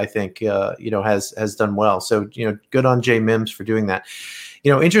field, I think has done well. So good on Jay Mims for doing that.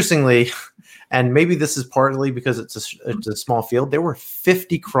 Interestingly, and maybe this is partly because it's a small field, there were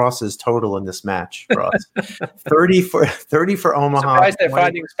 50 crosses total in this match, Ross. 30 for Omaha. Surprised they're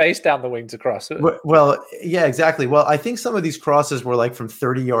finding space down the wing to cross. Well, yeah, exactly. Well, I think some of these crosses were like from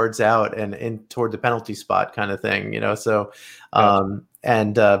 30 yards out and in toward the penalty spot kind of thing, so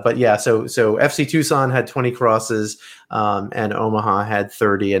but yeah, so FC Tucson had 20 crosses, and Omaha had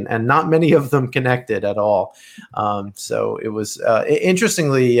 30, and not many of them connected at all. So it was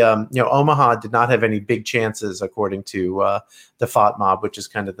interestingly, Omaha did not have any big chances according to the FOTMob, which is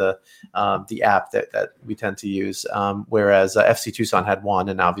kind of the app that we tend to use, whereas FC Tucson had one,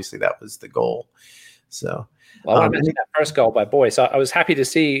 and obviously that was the goal. So. Well, I want to mention that first goal by Boyce. I was happy to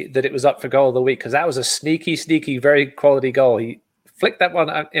see that it was up for goal of the week, because that was a sneaky, very quality goal. He flicked that one.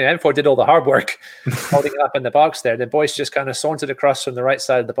 M4 did all the hard work holding it up in the box there. Then Boyce just kind of sauntered across from the right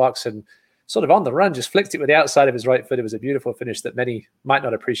side of the box and sort of on the run just flicked it with the outside of his right foot. It was a beautiful finish that many might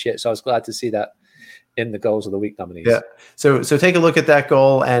not appreciate. So I was glad to see that in the goals of the week nominees. Yeah. So take a look at that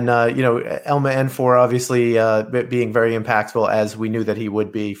goal, and Elma N4 obviously being very impactful, as we knew that he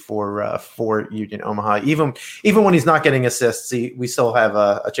would be for Union Omaha. Even when he's not getting assists, we still have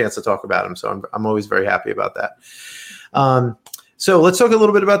a chance to talk about him. So I'm always very happy about that. So let's talk a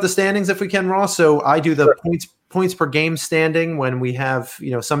little bit about the standings if we can, Ross. So I do the points per game standing when we have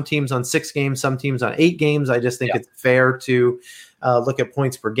some teams on 6 games, some teams on 8 games. I just think it's fair to look at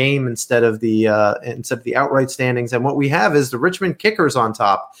points per game instead of the outright standings. And what we have is the Richmond Kickers on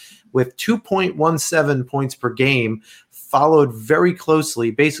top with 2.17 points per game, followed very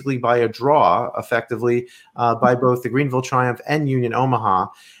closely, basically by a draw, effectively, by both the Greenville Triumph and Union Omaha.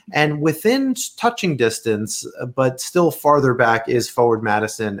 And within touching distance, but still farther back, is Forward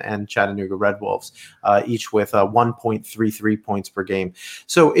Madison and Chattanooga Red Wolves, each with 1.33 points per game.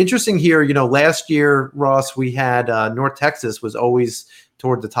 So interesting here, last year, Ross, we had North Texas was always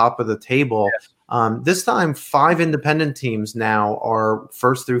toward the top of the table. Yes. This time, 5 independent teams now are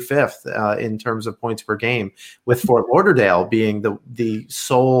 1st through 5th in terms of points per game, with Fort Lauderdale being the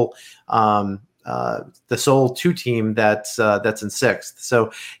sole 2 team that's in 6th.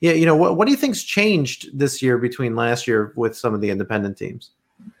 So what do you think's changed this year between last year with some of the independent teams?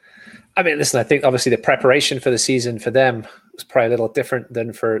 I mean, listen, I think obviously the preparation for the season for them was probably a little different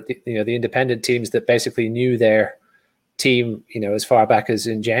than for the independent teams that basically knew their team, as far back as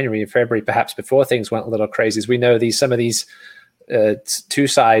in January and February, perhaps before things went a little crazy. As we know, some of these 2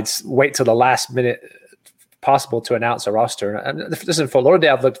 sides wait till the last minute possible to announce a roster. And listen, Fort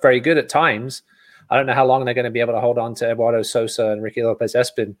Lauderdale looked very good at times. I don't know how long they're going to be able to hold on to Eduardo Sosa and Ricky Lopez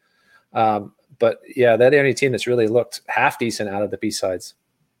Espin. But yeah, they're the only team that's really looked half decent out of the B-sides.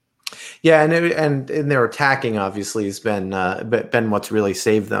 Yeah, and their attacking obviously has been what's really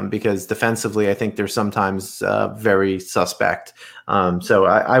saved them, because defensively I think they're sometimes very suspect. So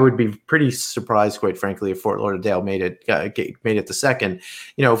I would be pretty surprised, quite frankly, if Fort Lauderdale made it to second.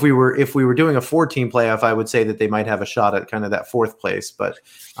 If we were doing a 4-team playoff, I would say that they might have a shot at kind of that 4th place. But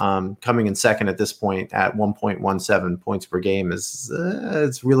coming in second at this point at 1.17 points per game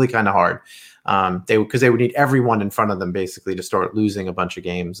it's really kind of hard. Because they would need everyone in front of them basically to start losing a bunch of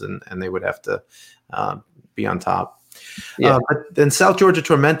games, and they would have to be on top. Yeah. But then South Georgia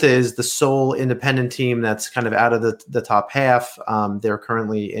Tormenta is the sole independent team that's kind of out of the top half. They're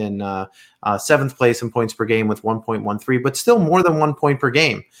currently in 7th place in points per game with 1.13, but still more than 1 point per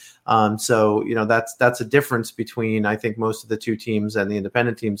game. So that's a difference between, I think, most of the 2 teams and the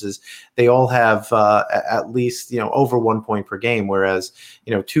independent teams, is they all have at least over 1 point per game, whereas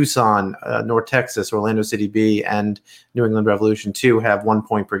Tucson, North Texas, Orlando City B, and New England Revolution 2 have 1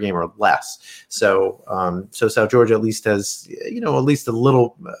 point per game or less. So South Georgia at least has at least a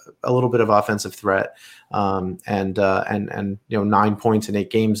little bit of offensive threat, and 9 points in 8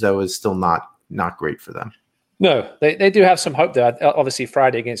 games though is still not great for them. No, they do have some hope though. Obviously,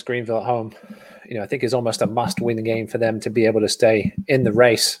 Friday against Greenville at home, I think is almost a must-win game for them to be able to stay in the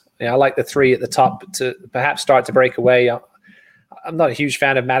race. I like the 3 at the top to perhaps start to break away. I'm not a huge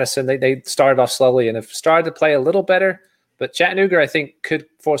fan of Madison. They started off slowly and have started to play a little better. But Chattanooga, I think, could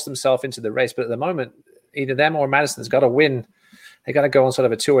force themselves into the race. But at the moment, either them or Madison's got to win they got to go on sort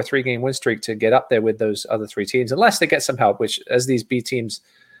of a 2 or 3 game win streak to get up there with those other 3 teams, unless they get some help, which as these B teams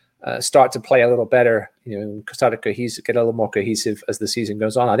start to play a little better, start to get a little more cohesive as the season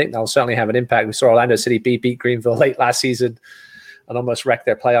goes on, I think they'll certainly have an impact. We saw Orlando City beat Greenville late last season and almost wrecked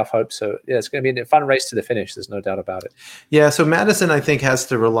their playoff hopes. So yeah, it's going to be a fun race to the finish. There's no doubt about it. Yeah. So Madison, I think, has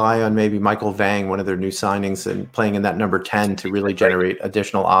to rely on maybe Michael Vang, one of their new signings, and playing in that number 10 to really generate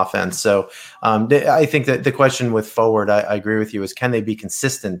additional offense. So I think that the question with forward, I agree with you, is can they be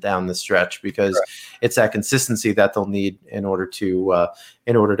consistent down the stretch? Because it's that consistency that they'll need in order to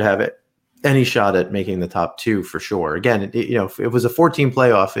have it any shot at making the top 2 for sure. Again, if it was a 14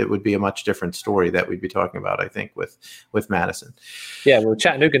 playoff, it would be a much different story that we'd be talking about, I think, with Madison. Yeah, well,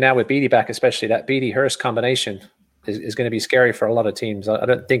 Chattanooga now with Beatty back, especially that Beatty-Hurst combination is going to be scary for a lot of teams. I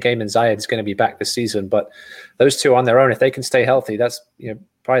don't think Eamon Zayed is going to be back this season, but those two on their own, if they can stay healthy, that's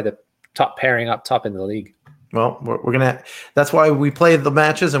probably the top pairing up top in the league. Well, we're gonna. That's why we play the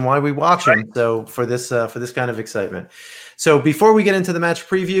matches and why we watch them. So for this kind of excitement. So before we get into the match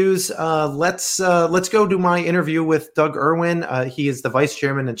previews, let's go to my interview with Doug Irwin. He is the vice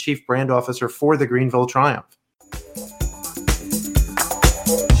chairman and chief brand officer for the Greenville Triumph.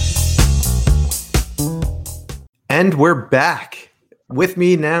 And we're back. With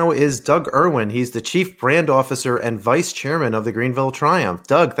me now is Doug Irwin. He's the chief brand officer and vice chairman of the Greenville Triumph.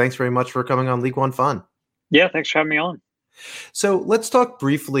 Doug, thanks very much for coming on League One Fun. Yeah, thanks for having me on. So let's talk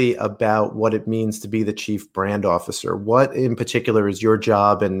briefly about what it means to be the chief brand officer. What in particular is your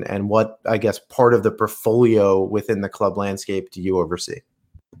job, and what, I guess, part of the portfolio within the club landscape do you oversee?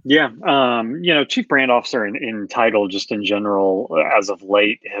 Yeah, chief brand officer in title, just in general, as of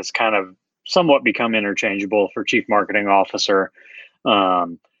late, has kind of somewhat become interchangeable for chief marketing officer.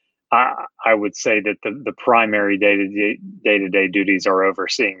 I would say that the primary day-to-day duties are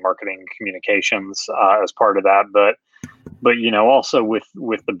overseeing marketing communications as part of that, but also with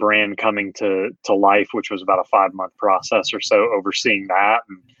the brand coming to life, which was about a 5-month process or so, overseeing that,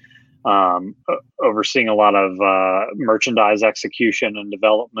 and overseeing a lot of merchandise execution and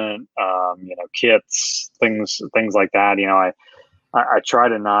development, kits, things like that. I try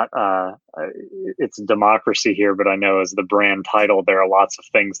to not, it's democracy here, but I know as the brand title, there are lots of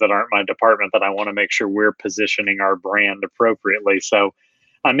things that aren't my department that I want to make sure we're positioning our brand appropriately. So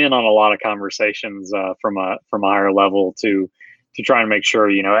I'm in on a lot of conversations from a higher level to try and make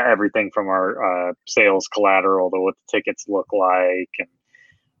sure, everything from our sales collateral to what the tickets look like and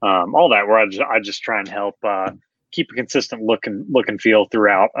all that, where I just try and help keep a consistent look and feel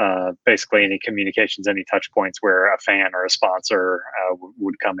throughout basically any communications, any touch points where a fan or a sponsor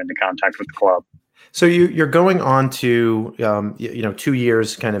would come into contact with the club. So you're going on to 2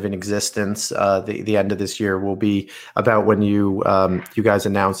 years kind of in existence. The end of this year will be about when you guys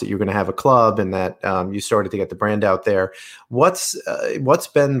announced that you're going to have a club and that you started to get the brand out there. What's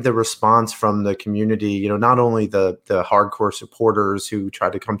been the response from the community? Not only the hardcore supporters who try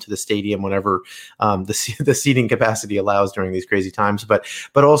to come to the stadium whenever the seating capacity allows during these crazy times, but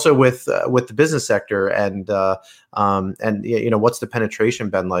also with the business sector and what's the penetration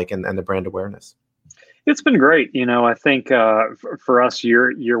been like and the brand awareness? It's been great. I think for us,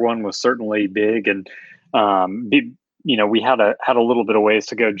 year one was certainly big, and we had a little bit of ways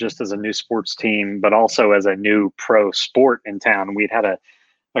to go just as a new sports team, but also as a new pro sport in town. We'd had a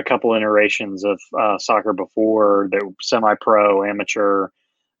couple iterations of soccer before, that semi-pro, amateur,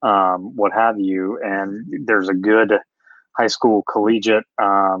 what have you, and there's a good high school collegiate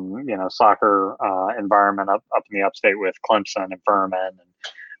soccer environment up in the upstate with Clemson and Furman and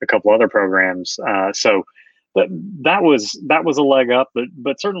a couple other programs. So that was a leg up,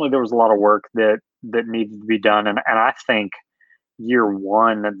 but certainly there was a lot of work that needed to be done. And I think year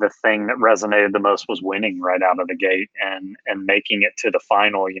one, the thing that resonated the most was winning right out of the gate and making it to the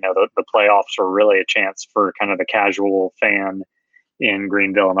final. The playoffs were really a chance for kind of the casual fan in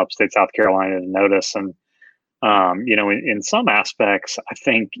Greenville and upstate South Carolina to notice. And, in some aspects, I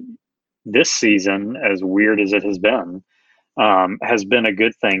think this season, as weird as it has been a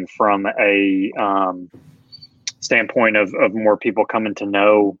good thing from a standpoint of more people coming to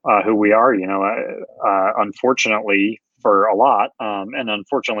know who we are. Unfortunately for a lot, and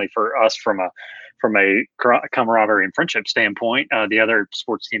unfortunately for us from a camaraderie and friendship standpoint, the other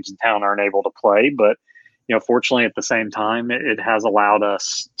sports teams in town aren't able to play. But fortunately, at the same time, it has allowed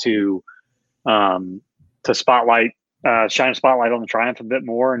us to spotlight. Shine a spotlight on the Triumph a bit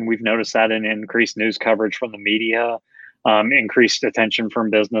more, and we've noticed that in increased news coverage from the media, increased attention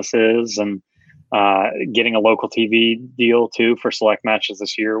from businesses, and getting a local TV deal too for select matches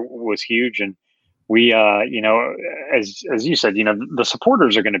this year was huge. And we, as you said, the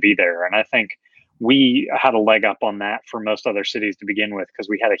supporters are going to be there, and I think we had a leg up on that for most other cities to begin with, because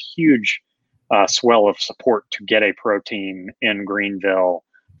we had a huge swell of support to get a pro team in Greenville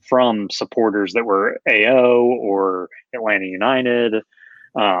from supporters that were AO or Atlanta United.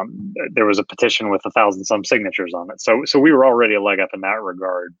 There was a petition with 1,000 some signatures on it. So we were already a leg up in that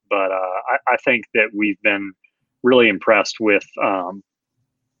regard. But I think that we've been really impressed with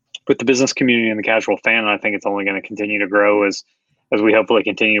the business community and the casual fan. And I think it's only going to continue to grow as we hopefully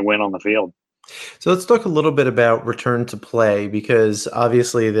continue to win on the field. So let's talk a little bit about return to play, because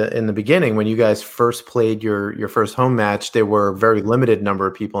obviously in the beginning, when you guys first played your first home match, there were a very limited number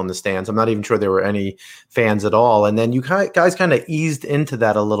of people in the stands. I'm not even sure there were any fans at all. And then you guys kind of eased into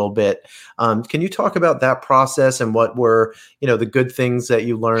that a little bit. Can you talk about that process and what were, the good things that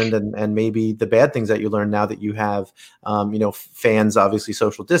you learned and maybe the bad things that you learned now that you have, fans, obviously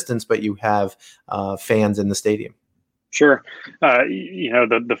social distance, but you have fans in the stadium? Sure.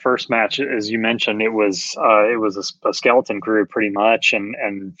 The first match, as you mentioned, it was a skeleton crew pretty much.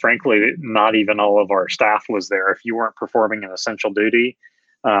 And frankly, not even all of our staff was there. If you weren't performing an essential duty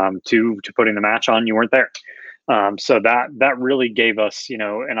to putting the match on, you weren't there. So that really gave us,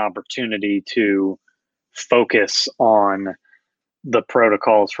 an opportunity to focus on the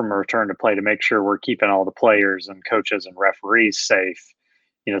protocols from a return to play to make sure we're keeping all the players and coaches and referees safe,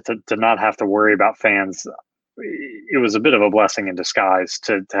 to not have to worry about fans. It was a bit of a blessing in disguise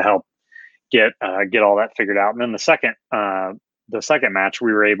to help get all that figured out. And then the second match,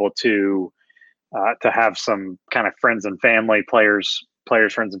 we were able to have some kind of friends and family, players,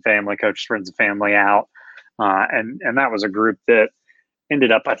 friends and family, coaches, friends and family out. And that was a group that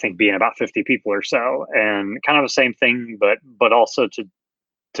ended up, I think, being about 50 people or so, and kind of the same thing, but also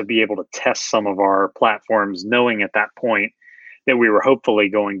to be able to test some of our platforms, knowing at that point that we were hopefully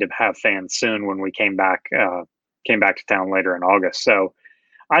going to have fans soon when we came back to town later in August. So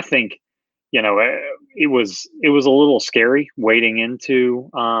I think, it was a little scary wading into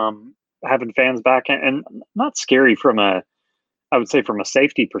having fans back, and not scary from a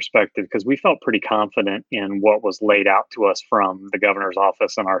safety perspective, because we felt pretty confident in what was laid out to us from the governor's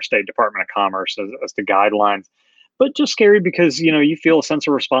office and our State Department of Commerce as to guidelines, but just scary because, you feel a sense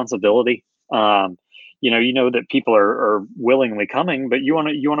of responsibility. You know that people are willingly coming, but you want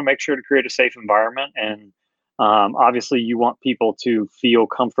to make sure to create a safe environment. And obviously you want people to feel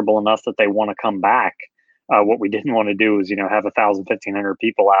comfortable enough that they want to come back. What we didn't want to do is, have 1,000, 1,500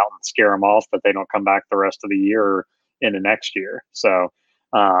 people out and scare them off that they don't come back the rest of the year or into next year. So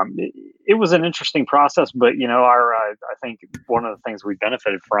it was an interesting process, but, I think one of the things we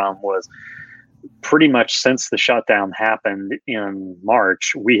benefited from was pretty much since the shutdown happened in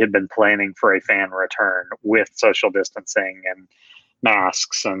March, we had been planning for a fan return with social distancing and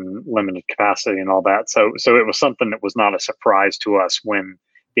masks and limited capacity and all that. So it was something that was not a surprise to us when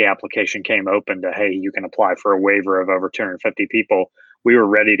the application came open to, hey, you can apply for a waiver of over 250 people. We were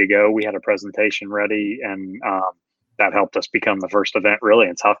ready to go. We had a presentation ready, and that helped us become the first event really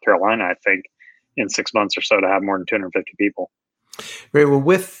in South Carolina, I think, in 6 months or so to have more than 250 people. Right. Well,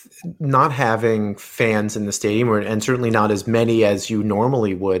 with not having fans in the stadium, and certainly not as many as you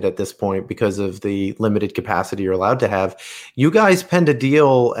normally would at this point because of the limited capacity you're allowed to have, you guys penned a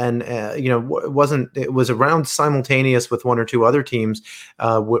deal, and it was around simultaneous with one or two other teams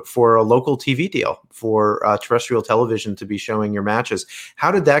for a local TV deal for terrestrial television to be showing your matches.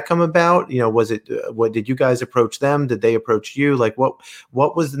 How did that come about? Was it what did you guys approach them? Did they approach you? Like what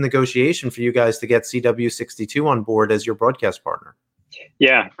was the negotiation for you guys to get CW62 on board as your broadcast partner?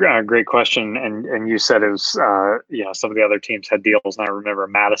 Yeah, great question. And you said it was, some of the other teams had deals, and I remember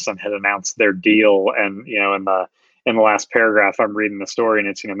Madison had announced their deal, and in the last paragraph, I'm reading the story, and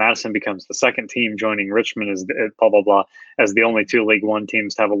it's Madison becomes the second team joining Richmond as blah blah blah as the only two League One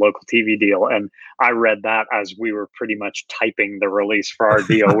teams to have a local TV deal. And I read that as we were pretty much typing the release for our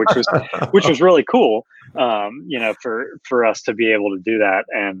deal, which was really cool, for us to be able to do that.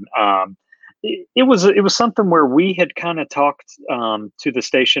 And it was something where we had kind of talked to the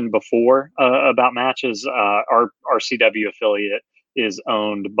station before about matches. Our CW affiliate is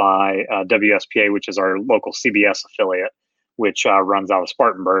owned by WSPA, which is our local CBS affiliate, which runs out of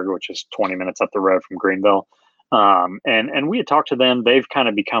Spartanburg, which is 20 minutes up the road from Greenville. And we had talked to them. They've kind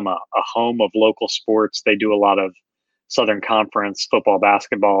of become a home of local sports. They do a lot of Southern Conference football,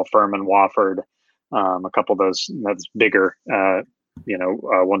 basketball, Furman, Wofford, a couple of that's bigger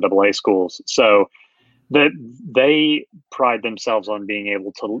 1AA schools. So that they pride themselves on being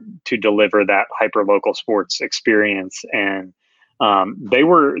able to deliver that hyper local sports experience, and they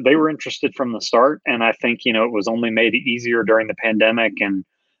were interested from the start. And I think it was only made easier during the pandemic, and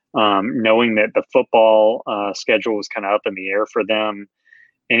knowing that the football schedule was kind of up in the air for them,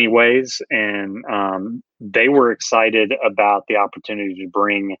 anyways. And they were excited about the opportunity to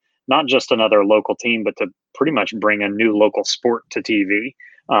bring not just another local team, but to pretty much bring a new local sport to TV.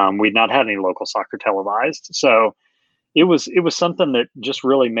 We'd not had any local soccer televised. So it was something that just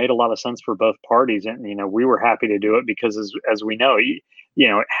really made a lot of sense for both parties. And, we were happy to do it because as we know,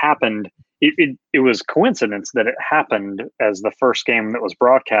 it happened. It was coincidence that it happened as the first game that was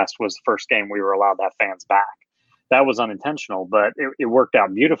broadcast was the first game we were allowed to have fans back. That was unintentional, but it worked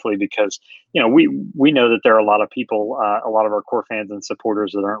out beautifully because, we know that there are a lot of people, a lot of our core fans and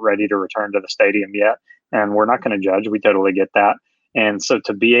supporters that aren't ready to return to the stadium yet. And we're not going to judge. We totally get that. And so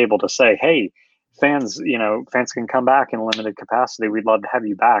to be able to say, hey, fans can come back in limited capacity. We'd love to have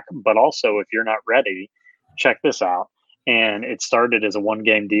you back. But also, if you're not ready, check this out. And it started as a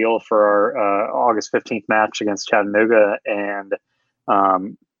 1-game deal for our August 15th match against Chattanooga. And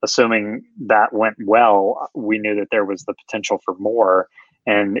assuming that went well, we knew that there was the potential for more.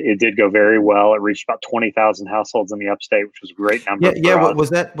 And it did go very well. It reached about 20,000 households in the upstate, which was a great number. Yeah.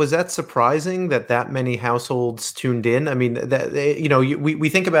 Was that surprising that many households tuned in? I mean, we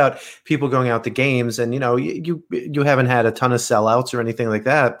think about people going out to games, and you haven't had a ton of sellouts or anything like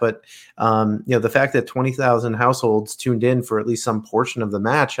that. But the fact that 20,000 households tuned in for at least some portion of the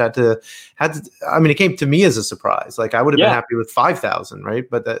match had to. I mean, it came to me as a surprise. Like I would have been happy with 5,000, right?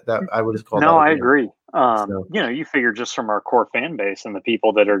 But that I would have called. No, I agree. You figure just from our core fan base and the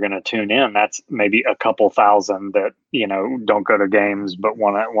people that are going to tune in, that's maybe a couple thousand that, don't go to games, but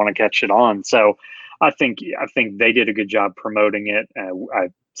want to catch it on. So I think they did a good job promoting it. I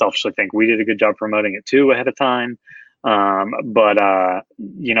selfishly think we did a good job promoting it too ahead of time. But I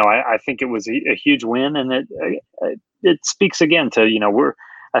think it was a huge win, and it speaks again to,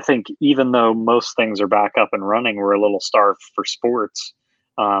 I think even though most things are back up and running, we're a little starved for sports.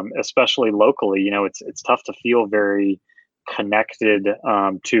 Especially locally, it's tough to feel very connected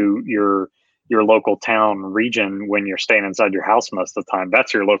to your local town region when you're staying inside your house most of the time.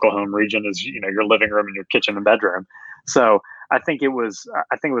 That's your local home region is your living room and your kitchen and bedroom. So I think it was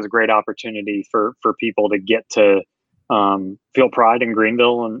a great opportunity for people to get to feel pride in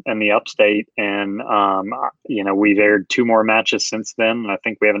Greenville and the upstate. And we've aired 2 more matches since then, and I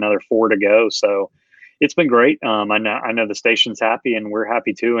think we have another 4 to go. So it's been great. I know the station's happy, and we're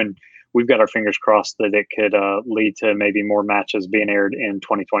happy too. And we've got our fingers crossed that it could lead to maybe more matches being aired in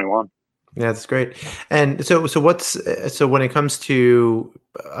 2021. Yeah, that's great. And so when it comes to,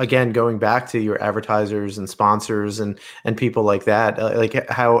 again, going back to your advertisers and sponsors and people like that, like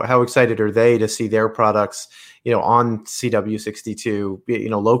how excited are they to see their products, on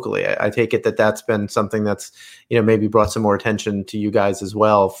CW62, locally? I take it that's been something that's, maybe brought some more attention to you guys as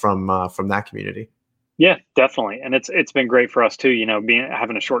well from that community. Yeah, definitely. And it's been great for us too,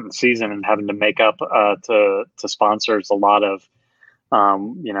 having a shortened season and having to make up to sponsors a lot of,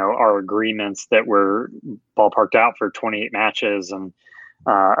 our agreements that were ballparked out for 28 matches and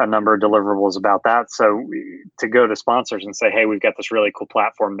a number of deliverables about that. So to go to sponsors and say, hey, we've got this really cool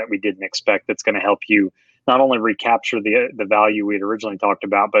platform that we didn't expect that's going to help you not only recapture the value we had originally talked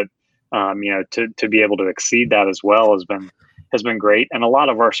about, but, to be able to exceed that as well has been great. And a lot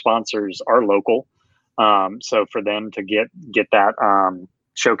of our sponsors are local. So for them to get that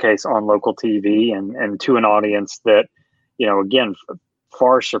showcase on local TV and to an audience that, again,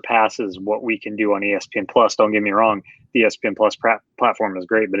 far surpasses what we can do on ESPN Plus. Don't get me wrong, the ESPN Plus platform is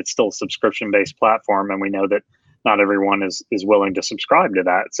great, but it's still a subscription-based platform, and we know that not everyone is willing to subscribe to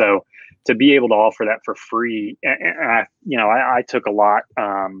that. So to be able to offer that for free, and I took a lot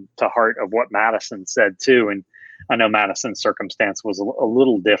to heart of what Madison said too, and I know Madison's circumstance was a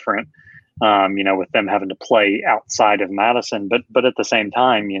little different. With them having to play outside of Madison, but at the same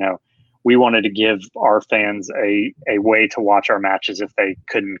time, we wanted to give our fans a way to watch our matches if they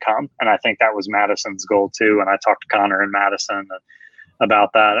couldn't come. And I think that was Madison's goal too. And I talked to Connor and Madison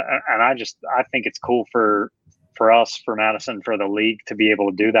about that. And I think it's cool for us, for Madison, for the league to be able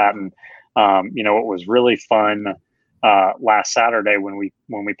to do that. And, it was really fun last Saturday when we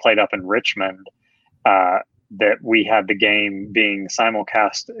played up in Richmond, that we had the game being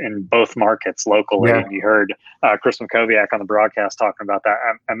simulcast in both markets locally. Yeah. And you heard Chris McKowiak on the broadcast talking about that.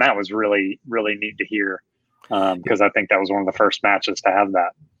 And that was really, really neat to hear because I think that was one of the first matches to have that.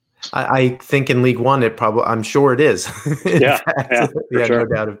 I think in League One, I'm sure it is. Yeah, sure.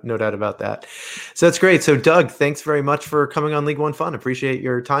 No doubt about that. So that's great. So Doug, thanks very much for coming on League One Fun. Appreciate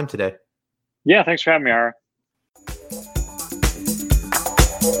your time today. Yeah, thanks for having me, Ira.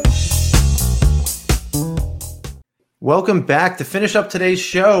 Welcome back. To finish up today's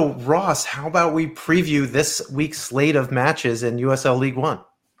show, Ross, how about we preview this week's slate of matches in USL League One?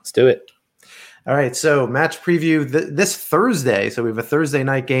 Let's do it. All right, so match preview this Thursday. So we have a Thursday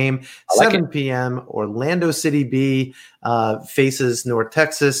night game, 7 p.m. Orlando City B faces North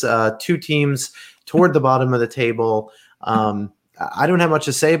Texas. Two teams toward the bottom of the table. I don't have much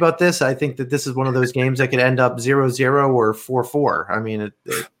to say about this. I think that this is one of those games that could end up 0-0 or 4-4. I mean,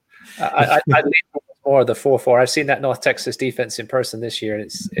 I lean more of the 4-4. I've seen that North Texas defense in person this year,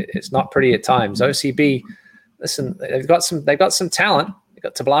 and it's not pretty at times. OCB, listen, they've got some talent. They've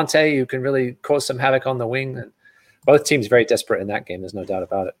got Tablante, who can really cause some havoc on the wing. And both teams very desperate in that game. There's no doubt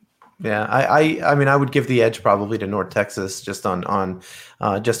about it. Yeah, I mean, I would give the edge probably to North Texas just on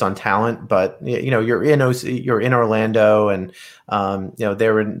talent, but you're in Orlando, and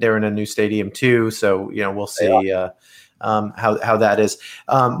they're in a new stadium too, so we'll see how that is.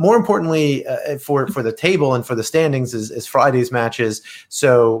 More importantly, for the table and for the standings is Friday's matches.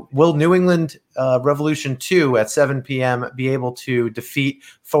 So will New England Revolution 2 at 7 p.m. be able to defeat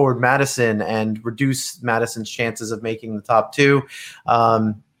Forward Madison and reduce Madison's chances of making the top two?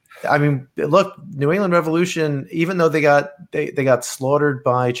 I mean, look, New England Revolution, even though they got slaughtered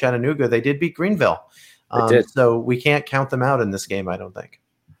by Chattanooga, they did beat Greenville. So we can't count them out in this game, I don't think.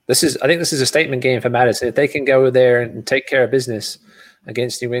 I think this is a statement game for Madison. If they can go there and take care of business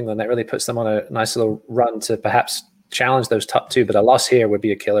against New England, that really puts them on a nice little run to perhaps challenge those top two. But a loss here would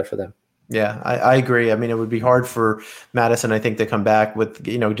be a killer for them. Yeah, I agree. I mean, it would be hard for Madison, I think, to come back with,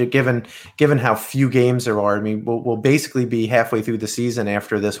 given how few games there are. I mean, we'll basically be halfway through the season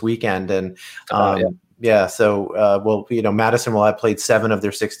after this weekend. And so Madison will have played 7 of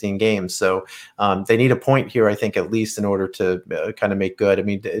their 16 games. So they need a point here, I think, at least in order to kind of make good. I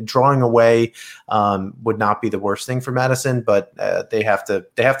mean, drawing away would not be the worst thing for Madison, but they have to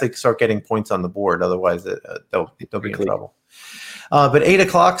start getting points on the board. Otherwise, they'll be in trouble. But 8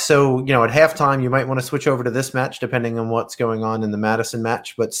 o'clock, so at halftime, you might want to switch over to this match depending on what's going on in the Madison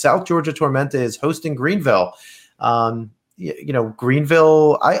match. But South Georgia Tormenta is hosting Greenville.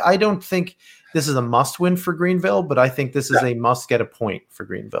 Greenville, I don't think this is a must-win for Greenville, but I think this is a must-get a point for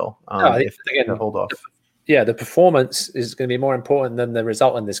Greenville. If they can hold off. Yeah, the performance is going to be more important than the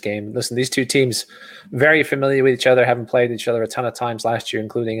result in this game. Listen, these two teams very familiar with each other, having played each other a ton of times last year,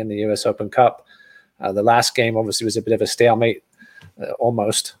 including in the U.S. Open Cup. The last game obviously was a bit of a stalemate.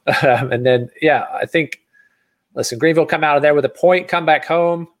 Almost. And then, I think, listen, Greenville come out of there with a point, come back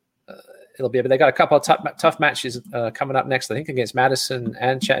home. They got a couple of tough matches coming up next, I think, against Madison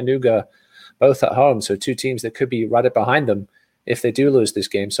and Chattanooga, both at home. So 2 teams that could be right up behind them if they do lose this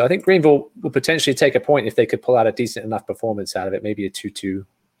game. So I think Greenville will potentially take a point if they could pull out a decent enough performance out of it, maybe a 2-2.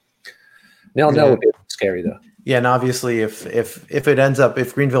 0-0 would be scary, though. Yeah, and obviously, if it ends up,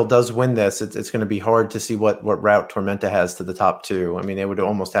 if Greenville does win this, it's going to be hard to see what route Tormenta has to the top 2. I mean, they would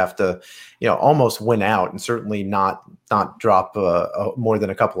almost have to, almost win out, and certainly not drop more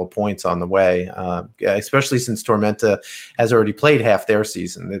than a couple of points on the way. Especially since Tormenta has already played half their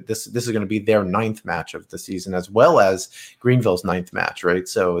season. This is going to be their 9th match of the season, as well as Greenville's 9th match, right?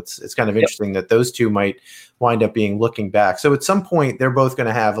 So it's kind of interesting that those two might wind up looking back. So at some point, they're both going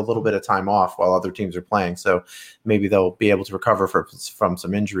to have a little bit of time off while other teams are playing. So maybe they'll be able to recover from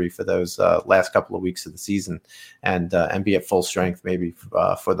some injury for those last couple of weeks of the season and be at full strength maybe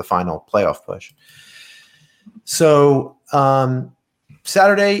for the final playoff push. So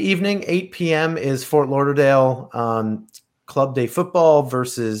Saturday evening, 8 p.m. is Fort Lauderdale Club Day football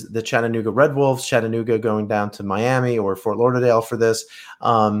versus the Chattanooga Red Wolves. Chattanooga going down to Miami or Fort Lauderdale for this.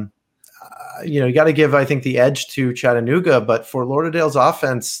 You got to give, I think, the edge to Chattanooga, but Fort Lauderdale's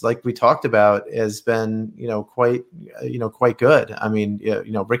offense, like we talked about, has been, quite good. I mean,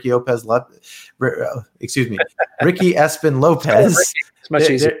 Ricky Espin Lopez. It's much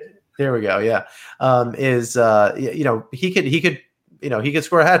easier. There we go. Yeah. He could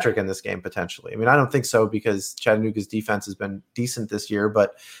score a hat trick in this game potentially. I mean, I don't think so because Chattanooga's defense has been decent this year,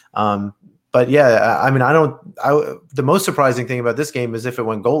 but yeah, I mean, the most surprising thing about this game is if it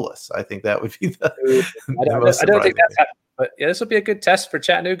went goalless. I think that would be the most. I don't think that's happening, but yeah, this will be a good test for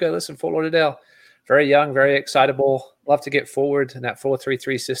Chattanooga. Listen, Fort Lauderdale, very young, very excitable, love to get forward in that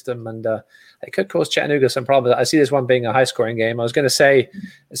 4-3-3 system, and it could cause Chattanooga some problems. I see this one being a high-scoring game. I was going to say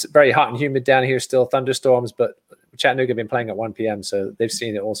it's very hot and humid down here still, thunderstorms, but Chattanooga have been playing at 1 p.m., so they've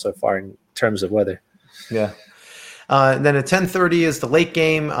seen it all so far in terms of weather. Yeah. And then at 10:30 is the late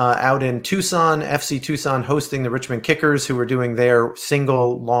game out in Tucson. FC Tucson hosting the Richmond Kickers, who are doing their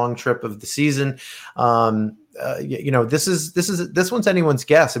single long trip of the season. This one's anyone's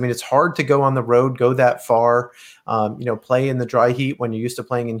guess. I mean, it's hard to go on the road, go that far. Play in the dry heat when you're used to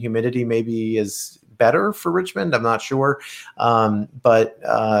playing in humidity maybe is better for Richmond. I'm not sure. But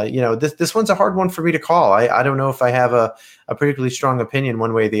this one's a hard one for me to call. I don't know if I have a particularly strong opinion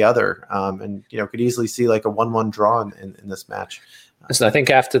one way or the other. And could easily see like a 1-1 draw in this match. So I think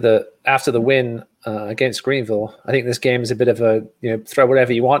after the win against Greenville, I think this game is a bit of a throw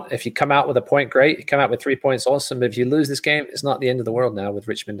whatever you want. If you come out with a point, great. You come out with 3 points, awesome. But if you lose this game, it's not the end of the world now with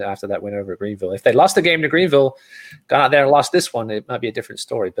Richmond after that win over Greenville. If they lost the game to Greenville, gone out there and lost this one, it might be a different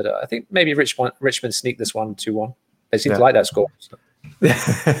story. But I think maybe Richmond sneaked this one 2-1. They seem to like that score. So.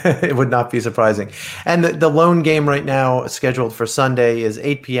 It would not be surprising. And the lone game right now scheduled for Sunday is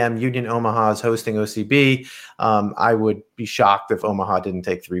 8 p.m. Union Omaha is hosting OCB. I would be shocked if Omaha didn't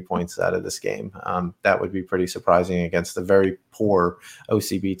take 3 points out of this game. That would be pretty surprising against the very poor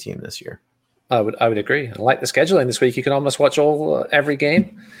OCB team this year. I would agree. I like the scheduling this week. You can almost watch every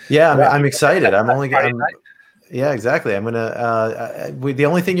game. Yeah, I'm excited. Yeah, exactly. I'm gonna. The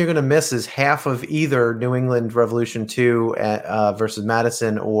only thing you're gonna miss is half of either New England Revolution 2 versus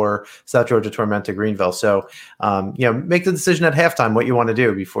Madison or South Georgia Tormenta Greenville. So, make the decision at halftime what you want to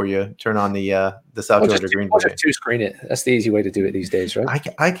do before you turn on the South Georgia Greenville game. Just screen it. That's the easy way to do it these days, right?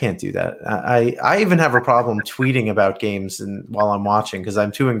 I can't do that. I even have a problem tweeting about games while I'm watching because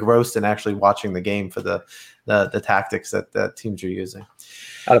I'm too engrossed in actually watching the game for the tactics that teams are using.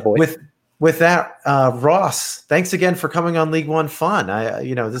 Attaboy. With that, Ross, thanks again for coming on League One Fun.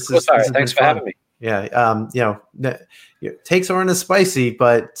 Thanks for having me. Yeah, takes aren't as spicy,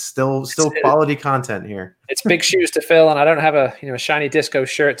 but still quality content here. It's big shoes to fill, and I don't have a shiny disco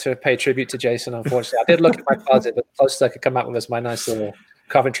shirt to pay tribute to Jason. Unfortunately, I did look at my closet, but the closest I could come up with was my nice little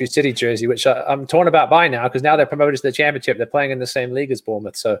Coventry City jersey, which I'm torn about buying now because now they're promoted to the championship. They're playing in the same league as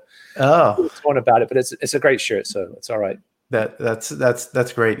Bournemouth, so I'm torn about it. But it's a great shirt, so it's all right.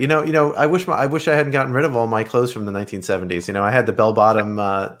 That's great. I wish I hadn't gotten rid of all my clothes from the 1970s. I had the bell bottom,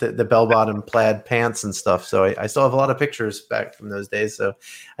 the bell bottom plaid pants and stuff. So I still have a lot of pictures back from those days. So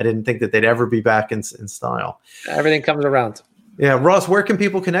I didn't think that they'd ever be back in style. Everything comes around. Yeah, Ross, where can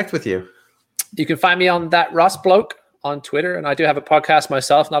people connect with you? You can find me on That Ross Bloke on Twitter, and I do have a podcast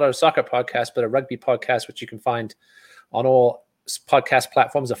myself, not a soccer podcast, but a rugby podcast, which you can find on all podcast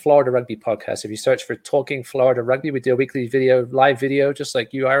platforms, a Florida Rugby podcast. If you search for Talking Florida Rugby, we do a weekly live video, just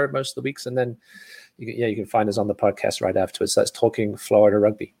like you are most of the weeks, and then you can find us on the podcast right afterwards. That's Talking Florida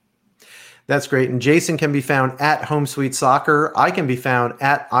Rugby. That's great. And Jason can be found at Home Sweet Soccer. I can be found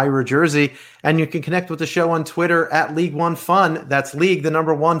at Ira Jersey, and you can connect with the show on Twitter at League One Fun. That's League, the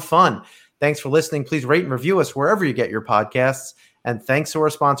number 1 Fun. Thanks for listening. Please rate and review us wherever you get your podcasts. And thanks to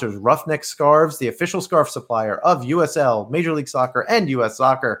our sponsors, Roughneck Scarves, the official scarf supplier of USL, Major League Soccer, and US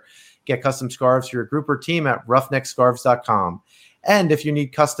Soccer. Get custom scarves for your group or team at roughneckscarves.com. And if you need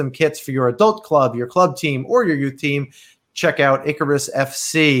custom kits for your adult club, your club team, or your youth team, check out Icarus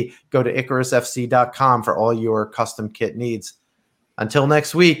FC. Go to IcarusFC.com for all your custom kit needs. Until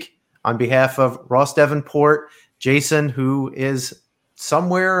next week, on behalf of Ross Davenport, Jason, who is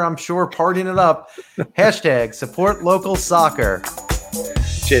somewhere, I'm sure, partying it up. # support local soccer.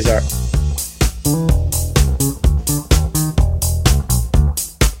 Cheers, Art.